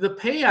the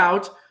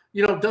payout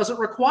doesn't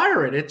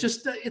require it. It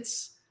just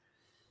it's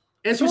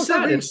as you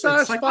said, it's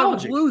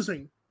psychology. With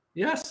losing.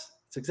 Yes,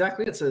 it's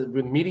exactly. It's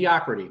with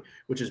mediocrity,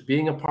 which is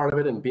being a part of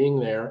it and being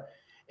there,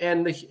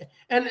 and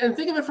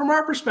think of it from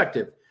our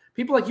perspective.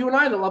 People like you and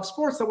I that love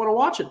sports that want to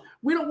watch it.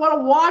 We don't want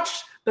to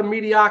watch the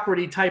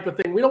mediocrity type of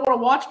thing. We don't want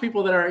to watch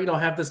people that are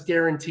have this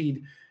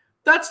guaranteed.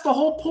 That's the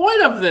whole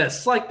point of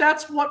this. Like,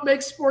 that's what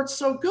makes sports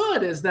so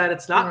good, is that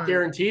it's not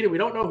guaranteed and we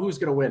don't know who's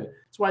going to win.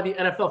 That's why the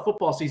NFL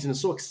football season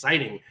is so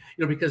exciting,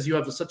 because you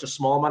have such a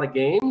small amount of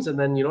games and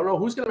then you don't know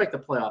who's going to make the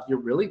playoff. You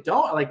really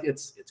don't. Like,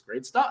 it's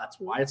great stuff. That's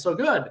why it's so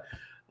good.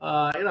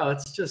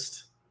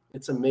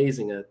 It's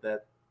amazing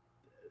that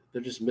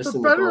they're just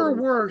missing. For better or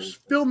worse,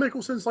 Phil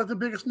Mickelson's like the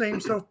biggest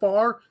name so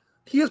far.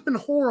 He has been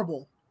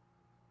horrible.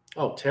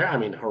 Oh,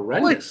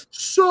 horrendous.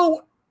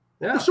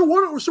 Yeah. So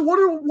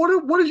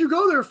what did you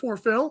go there for,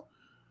 Phil?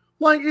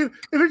 Like, if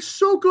it's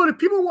so good, if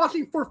people are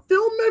watching for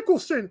Phil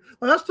Mickelson,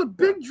 that's the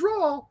big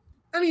draw,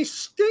 and he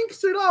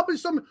stinks it up, and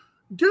some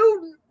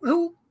dude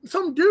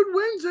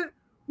wins it.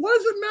 What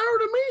does it matter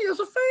to me as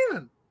a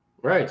fan?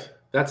 Right.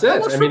 That's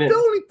it. Phil, when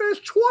he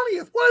finished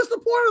 20th. What is the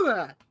point of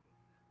that?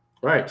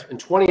 Right.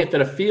 And 20th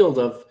in a field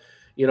of,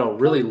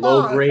 really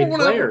low-grade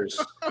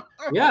players.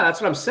 Yeah, that's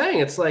what I'm saying.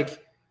 It's like,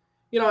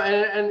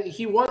 and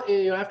he won,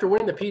 after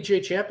winning the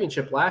PGA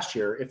championship last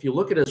year, if you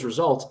look at his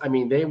results,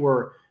 they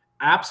were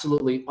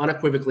absolutely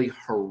unequivocally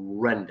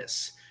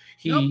horrendous.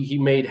 He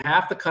made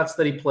half the cuts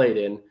that he played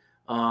in.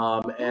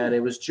 And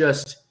it was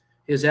just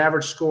his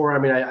average score.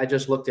 I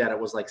just looked at it,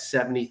 was like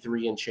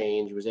 73 and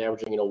change. He was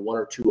averaging, 1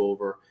 or 2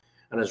 over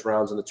on his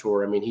rounds on the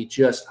tour.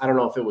 I don't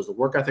know if it was the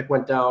work ethic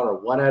went down or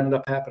what ended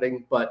up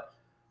happening, but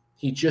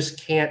he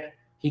just can't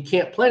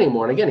play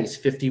anymore. And again, he's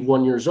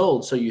 51 years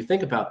old. So you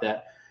think about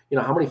that.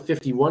 How many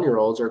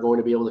 51-year-olds are going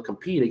to be able to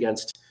compete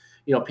against,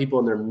 people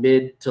in their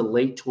mid to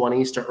late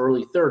 20s to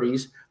early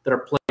 30s that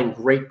are playing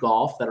great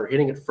golf, that are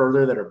hitting it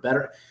further, that are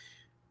better?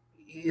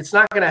 It's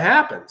not going to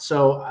happen.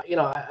 So,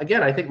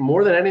 again, I think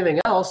more than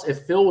anything else,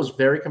 if Phil was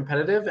very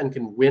competitive and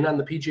can win on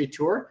the PGA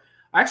Tour,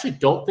 I actually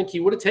don't think he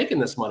would have taken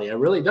this money. I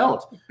really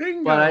don't.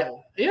 Bingo. But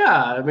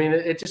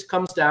it just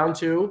comes down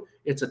to,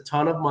 it's a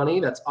ton of money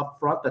that's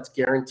upfront, that's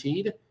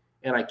guaranteed,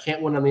 and I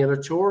can't win on the other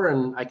tour,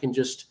 and I can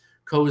just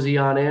cozy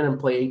on in and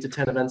play 8 to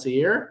 10 events a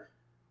year.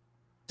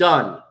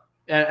 Done.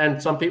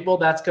 And some people,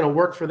 that's going to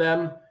work for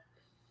them,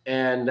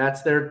 and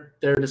that's their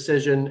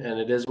decision, and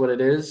it is what it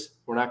is.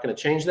 We're not going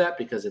to change that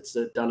because it's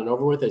done and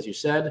over with, as you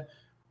said.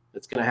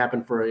 It's going to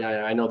happen for,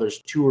 I know there's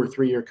 2 or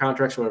 3 year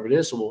contracts, whatever it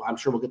is, so I'm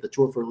sure we'll get the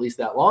tour for at least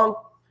that long.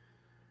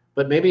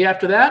 But maybe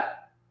after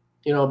that,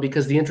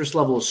 because the interest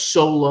level is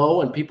so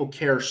low and people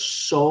care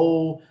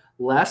so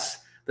less,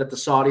 that the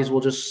Saudis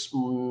will just,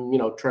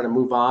 try to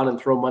move on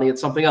and throw money at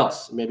something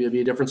else. Maybe it'll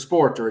be a different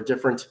sport or a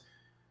different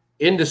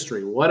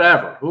industry,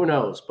 whatever. Who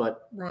knows?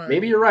 But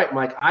maybe you're right,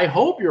 Mike. I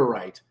hope you're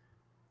right.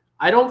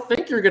 I don't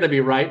think you're going to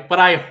be right, but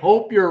I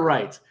hope you're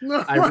right.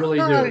 I really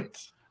do.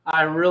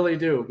 I really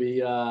do.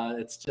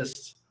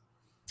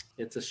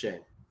 It's a shame.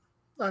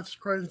 That's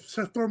crazy.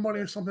 So throw money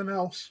at something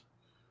else.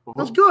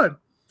 That's good.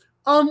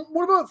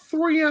 What about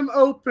 3M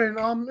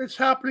Open? It's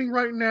happening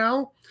right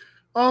now.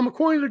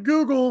 According to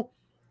Google,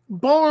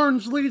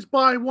 Barnes leads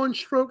by 1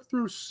 stroke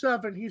through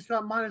 7. He's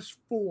got -4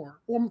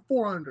 or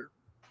 400.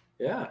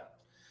 Yeah.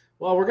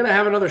 Well, we're going to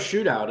have another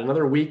shootout,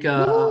 another week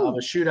of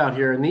a shootout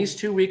here. And these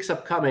 2 weeks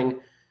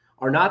upcoming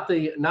are not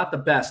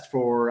the best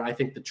for, I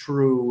think, the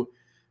true,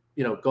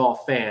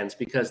 golf fans,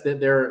 because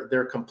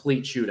they're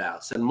complete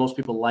shootouts. And most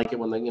people like it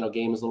when the,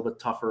 game is a little bit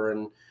tougher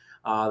and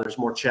there's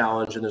more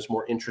challenge and there's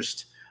more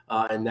interest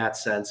in that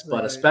sense.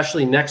 But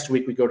especially next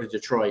week, we go to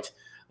Detroit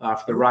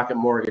for the Rocket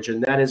Mortgage,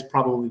 and that is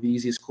probably the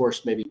easiest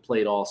course maybe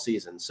played all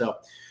season. So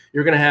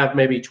you're going to have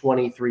maybe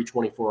 23,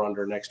 24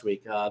 under next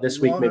week. This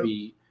week,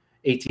 maybe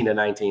 18 to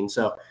 19.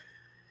 So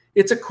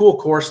it's a cool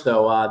course,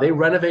 though. They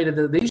renovated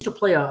they used to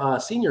play a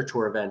senior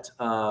tour event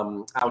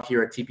out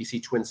here at TPC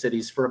Twin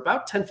Cities for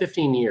about 10,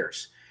 15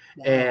 years.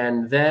 Wow.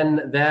 And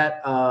then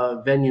that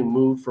venue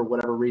moved for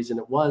whatever reason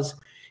it was.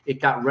 It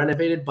got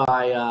renovated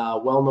by a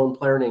well-known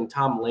player named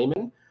Tom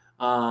Lehman.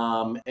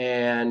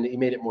 And he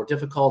made it more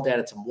difficult,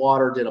 added some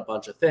water, did a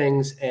bunch of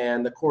things.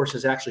 And the course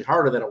is actually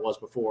harder than it was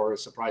before,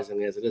 as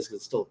surprisingly as it is, because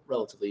it's still a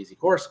relatively easy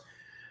course.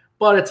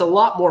 But it's a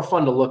lot more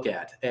fun to look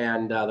at.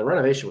 And the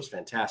renovation was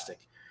fantastic.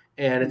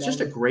 And it's just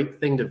a great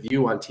thing to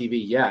view on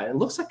TV. Yeah, it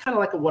looks like kind of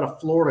like what a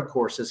Florida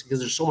course is, because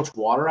there's so much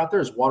water out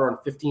there. There's water on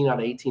 15 out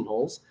of 18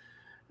 holes.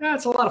 Yeah,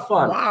 it's a lot of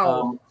fun.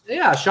 Wow.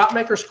 Yeah, shot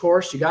maker's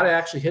course. You got to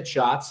actually hit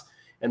shots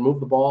and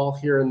move the ball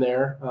here and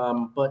there.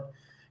 But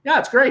yeah,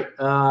 it's great.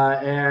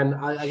 And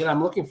again,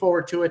 I'm looking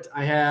forward to it.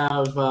 I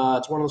have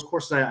it's one of those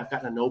courses I've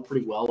gotten to know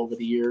pretty well over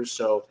the years,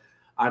 so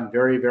I'm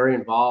very, very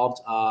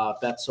involved.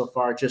 Bet so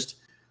far, just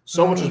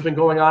so much has been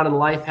going on in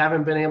life.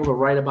 Haven't been able to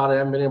write about it.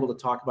 Haven't been able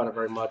to talk about it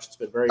very much. It's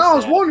been very. I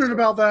was sad. wondering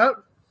about that.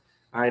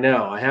 I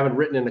know. I haven't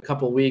written in a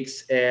couple of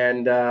weeks,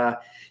 and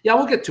yeah,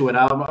 we'll get to it.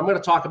 I'm going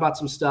to talk about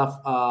some stuff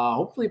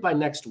hopefully by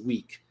next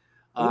week.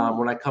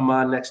 When I come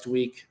on next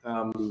week,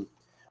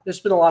 there's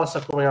been a lot of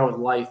stuff going on with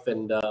life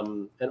and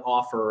an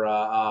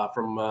offer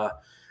from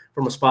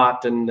a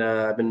spot, and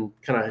I've been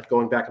kind of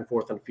going back and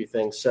forth on a few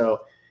things.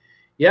 So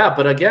yeah,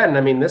 but again,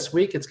 I mean, this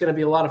week it's going to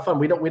be a lot of fun.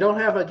 We don't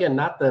have, again,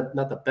 not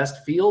the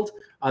best field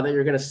that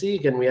you're going to see.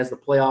 Again, as the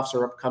playoffs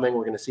are upcoming,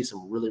 we're going to see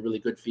some really, really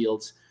good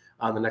fields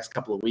on the next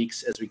couple of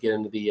weeks as we get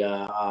into the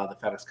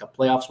FedEx Cup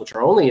playoffs, which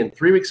are only in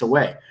 3 weeks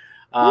away.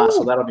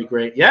 So that'll be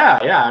great. Yeah.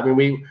 I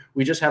mean,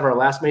 we just have our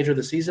last major of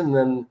the season, and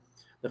then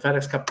the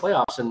FedEx Cup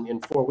playoffs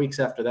in 4 weeks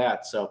after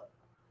that. So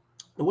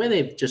the way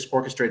they've just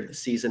orchestrated the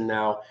season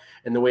now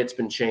and the way it's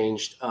been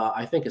changed,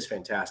 I think is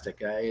fantastic.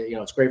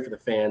 It's great for the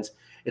fans.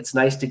 It's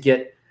nice to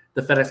get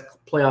the FedEx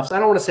playoffs, I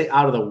don't want to say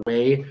out of the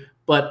way,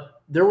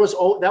 but that was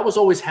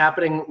always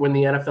happening when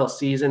the NFL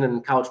season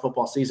and college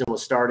football season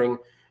was starting.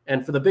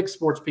 And for the big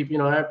sports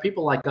people,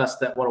 people like us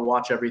that want to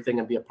watch everything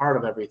and be a part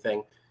of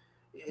everything,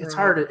 it's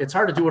hard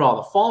to do it all.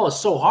 The fall is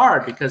so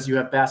hard because you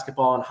have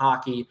basketball and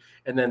hockey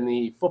and then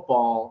the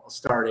football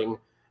starting.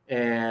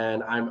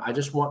 And I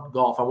just want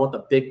golf. I want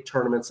the big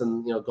tournaments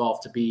and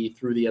golf to be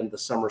through the end of the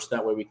summer, so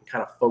that way we can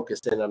kind of focus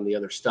in on the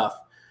other stuff.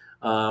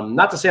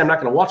 Not to say I'm not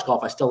going to watch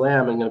golf. I still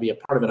am and going to be a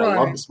part of it. Right. I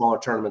love the smaller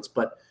tournaments,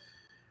 but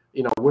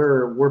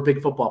we're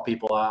big football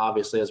people,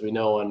 obviously, as we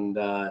know, and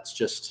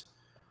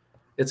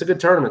it's a good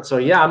tournament. So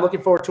yeah, I'm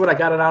looking forward to it. I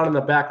got it out in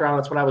the background.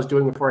 That's what I was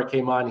doing before I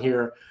came on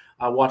here,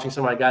 watching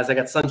some of my guys. I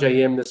got Sanjay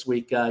Im this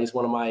week. He's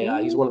one of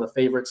my he's one of the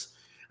favorites.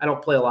 I don't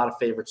play a lot of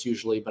favorites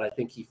usually, but I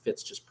think he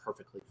fits just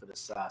perfectly for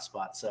this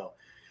spot. So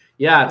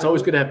yeah, it's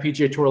always good to have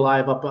PGA Tour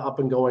Live up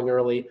and going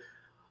early.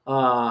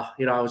 I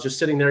was just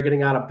sitting there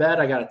getting out of bed.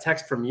 I got a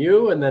text from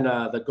you, and then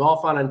the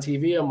golf on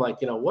TV. I'm like,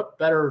 what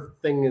better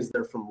thing is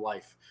there from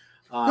life?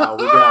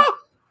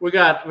 We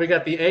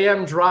got the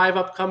AM drive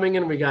upcoming,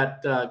 and we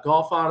got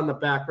golf on in the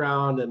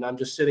background, and I'm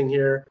just sitting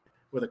here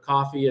with a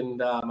coffee and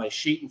my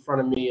sheet in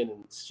front of me, and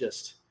it's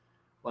just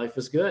life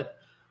is good.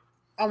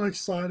 I'm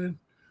excited.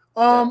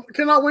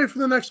 Cannot wait for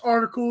the next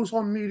articles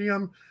on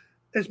Medium.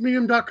 It's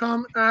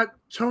medium.com at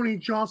Tony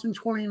Johnson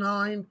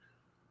 29.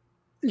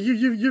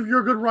 You're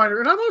a good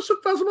writer, and I've also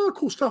found some other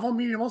cool stuff on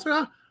Medium. I was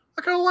like,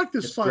 I kind of like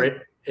this site. Great.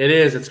 It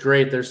is. It's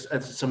great.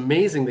 It's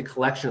amazing, the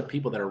collection of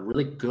people that are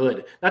really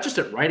good, not just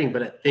at writing,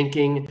 but at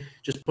thinking,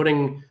 just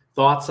putting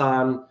thoughts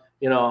on,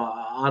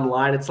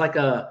 online. It's like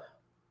a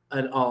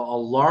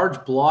large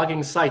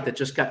blogging site that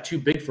just got too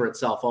big for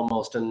itself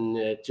almost, and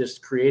it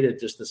just created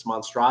just this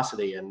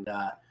monstrosity. And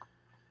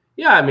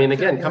yeah, I mean,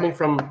 again, coming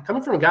from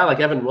a guy like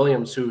Evan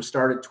Williams, who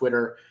started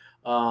Twitter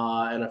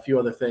and a few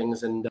other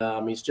things, and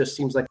he just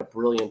seems like a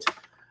brilliant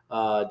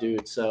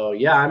dude. So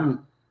yeah,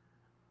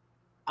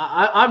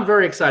 I'm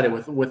very excited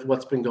with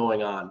what's been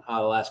going on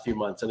the last few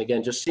months. And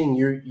again, just seeing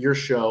your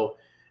show,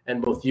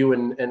 and both you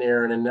and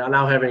Aaron, and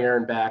now having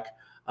Aaron back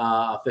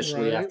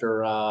officially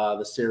after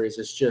the series,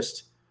 is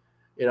just,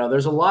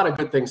 there's a lot of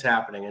good things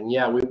happening. And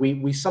yeah,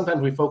 we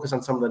sometimes we focus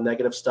on some of the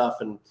negative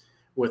stuff, and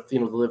with the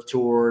Live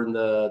Tour and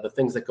the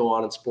things that go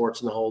on in sports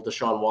and the whole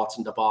Deshaun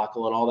Watson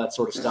debacle and all that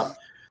sort of stuff.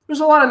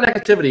 There's a lot of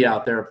negativity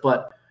out there,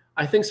 but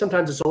I think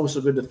sometimes it's also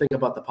good to think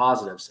about the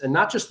positives, and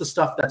not just the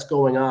stuff that's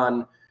going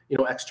on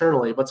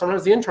externally, but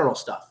sometimes the internal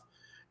stuff,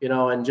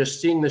 and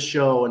just seeing the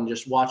show and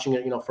just watching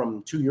it,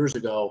 from 2 years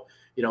ago,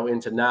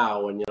 into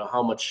now, and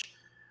how much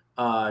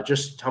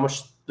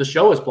the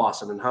show has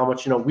blossomed, and how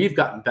much, we've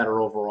gotten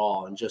better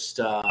overall. And just,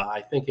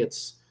 I think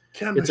it's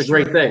a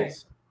great thing.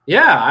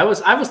 Yeah. I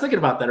was thinking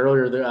about that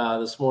earlier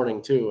this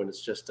morning too. And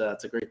it's just,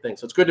 it's a great thing.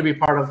 So it's good to be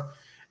part of,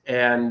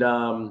 and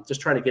just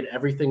trying to get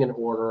everything in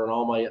order and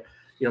all my,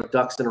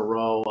 ducks in a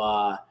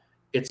row.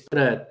 It's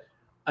been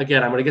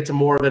again, I'm going to get to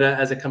more of it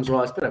as it comes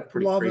along. It's been a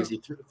pretty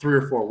crazy 3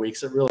 or 4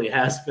 weeks. It really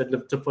has been,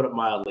 to put it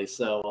mildly.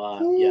 So,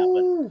 yeah,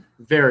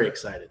 but very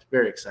excited,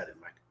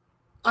 Mike.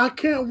 I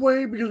can't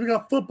wait, because we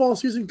got football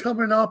season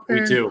coming up.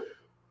 We do.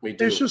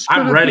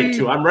 I'm ready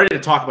to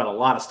talk about a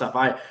lot of stuff.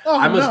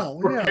 I'm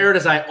as prepared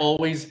as I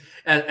always,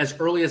 as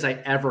early as I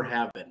ever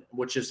have been,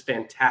 which is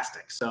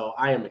fantastic. So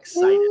I am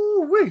excited.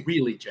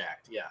 Really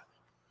jacked. Yeah.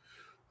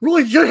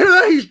 Really, you hear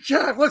that? He's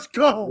jacked. Let's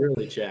go.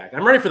 Really jacked.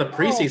 I'm ready for the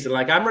preseason.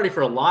 I'm ready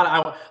for a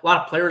lot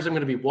of players I'm going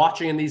to be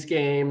watching in these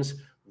games.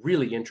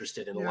 Really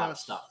interested in a lot of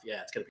stuff.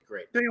 Yeah, it's going to be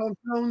great. Daniel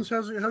Jones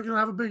is going to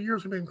have a big year.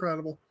 It's going to be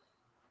incredible.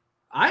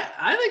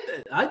 I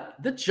think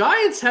that the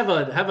Giants have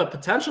a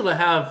potential to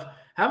have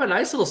a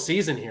nice little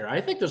season here.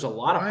 I think there's a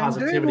lot of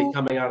positivity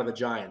coming out of the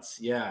Giants.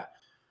 Yeah.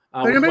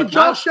 They're going to make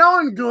Josh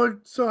Allen good.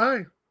 So,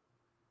 hey.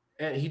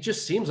 And he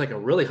just seems like a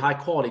really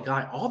high-quality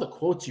guy. All the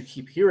quotes you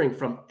keep hearing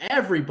from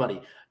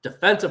everybody,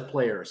 defensive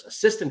players,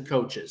 assistant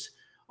coaches,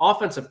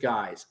 offensive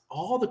guys,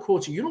 all the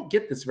quotes. You don't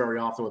get this very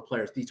often with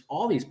players.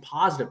 All these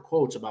positive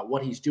quotes about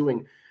what he's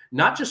doing,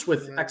 not just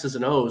with X's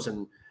and O's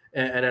and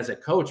as a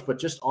coach, but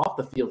just off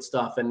the field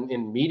stuff and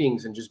in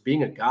meetings and just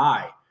being a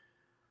guy.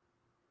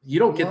 You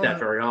don't get that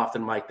very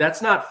often, Mike.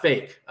 That's not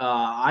fake.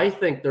 I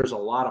think there's a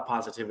lot of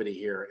positivity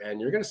here,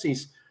 and you're going to see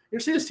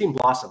this team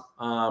blossom.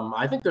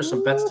 I think there's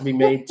some bets to be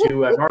made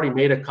too. I've already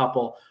made a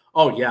couple.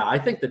 Oh yeah, I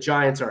think the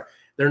Giants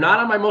they're not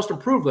on my most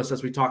improved list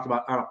as we talked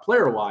about on a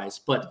player wise,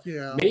 but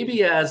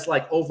maybe as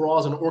like overall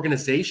as an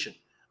organization,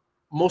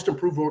 most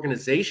improved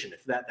organization.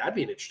 If that'd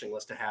be an interesting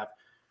list to have.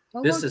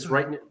 This is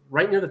right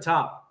near the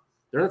top.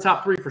 They're in the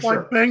top 3 for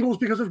sure. Bengals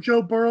because of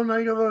Joe Burrow. Now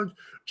you got the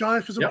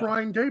Giants because of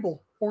Brian Dable.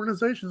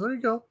 Organizations. There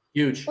you go.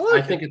 Huge. I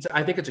think it's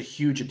a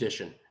huge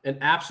addition, an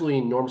absolutely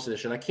enormous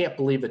addition. I can't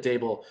believe that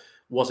Dable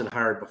wasn't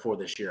hired before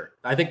this year.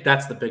 I think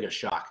that's the biggest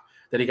shock,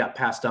 that he got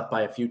passed up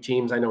by a few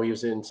teams. I know he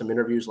was in some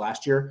interviews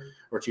last year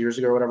or 2 years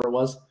ago or whatever it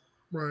was.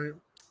 Right.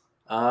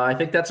 I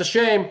think that's a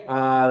shame.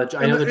 I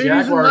know the 80s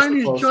Jaguars. and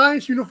 90s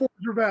Giants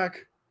uniforms are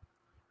back.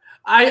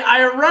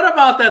 I read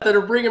about that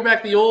are bringing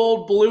back the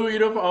old blue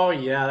uniform. Oh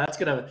yeah, that's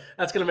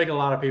gonna make a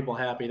lot of people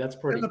happy. That's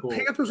pretty cool.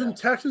 The Panthers and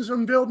Texans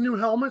unveiled new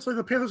helmets. Like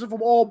the Panthers have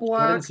all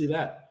black. I didn't see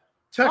that.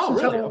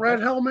 Texans have a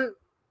red helmet.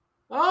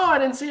 Oh, I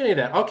didn't see any of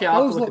that. Okay,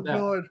 I'll have to look at that.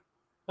 Good.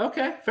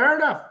 Okay, fair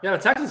enough. Yeah,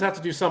 the Texans have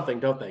to do something,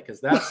 don't they?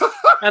 Because that's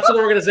an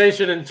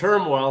organization in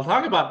turmoil.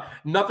 Talk about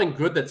nothing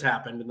good that's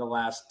happened in the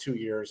last 2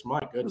 years. My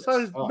goodness.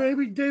 Besides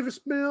maybe Davis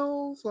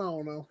Mills. I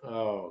don't know.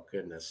 Oh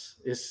goodness.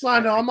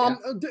 I know.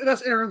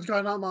 That's Aaron's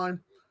guy, not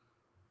mine.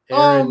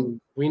 Aaron,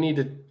 we need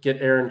to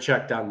get Aaron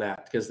checked on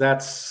that because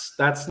that's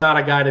not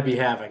a guy to be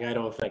having, I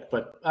don't think.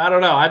 But I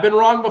don't know. I've been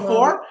wrong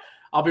before.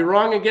 I'll be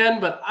wrong again,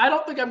 but I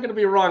don't think I'm going to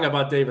be wrong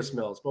about Davis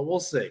Mills. But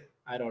we'll see.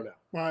 I don't know.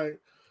 Right.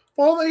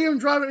 Follow AM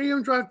Drive at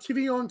AM Drive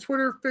TV on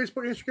Twitter,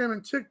 Facebook, Instagram,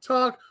 and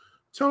TikTok.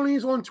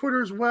 Tony's on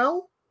Twitter as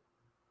well.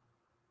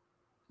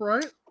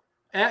 Right?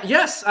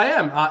 Yes, I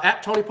am.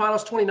 At Tony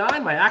Panos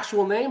 29, my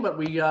actual name, but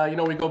we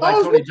go by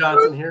Tony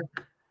Johnson here.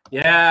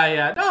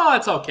 Yeah. No,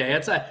 it's okay.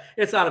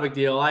 It's not a big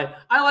deal. I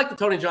like the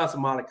Tony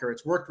Johnson moniker.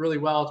 It's worked really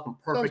well. It's been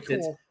perfect.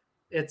 Cool.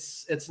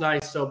 It's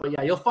nice. So, but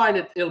yeah, you'll find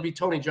it'll be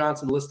Tony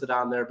Johnson listed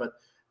on there, but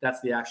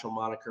that's the actual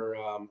moniker.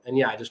 And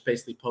yeah, I just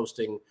basically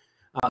posting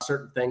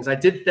certain things. I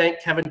did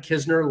thank Kevin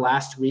Kisner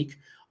last week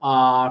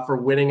for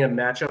winning a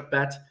matchup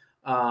bet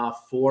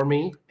for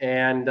me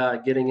and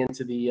getting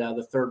into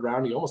the third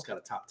round. He almost got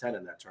a top 10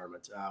 in that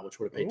tournament, which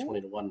would have paid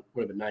 20 to 1.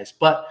 Would have been nice.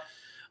 But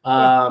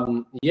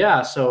so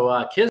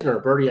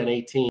Kisner, birdie on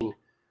 18.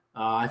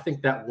 I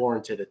think that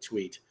warranted a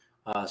tweet.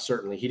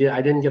 Certainly.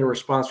 I didn't get a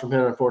response from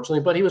him,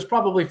 unfortunately, but he was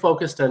probably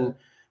focused and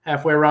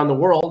halfway around the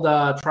world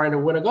trying to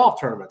win a golf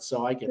tournament.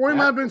 So I get that. Or he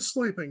might have been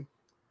sleeping.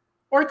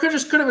 Or he could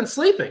have been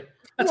sleeping.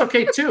 That's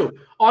okay, too.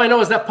 All I know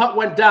is that putt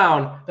went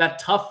down, that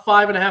tough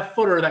 5.5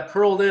 footer that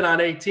curled in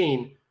on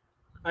 18.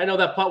 I know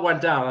that putt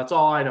went down. That's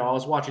all I know. I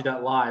was watching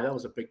that live. That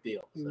was a big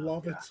deal. So,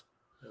 Love it.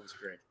 That was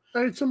great.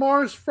 Hey,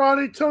 tomorrow's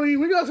Friday. Tony,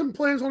 we got some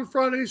plans on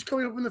Fridays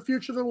coming up in the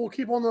future that we'll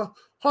keep on the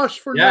hush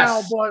for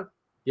now, but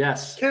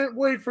can't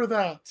wait for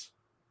that.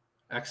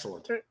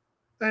 Excellent. And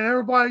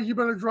everybody, you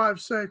better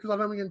drive safe because I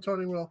know me and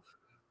Tony will.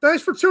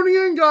 Thanks for tuning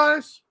in,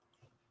 guys.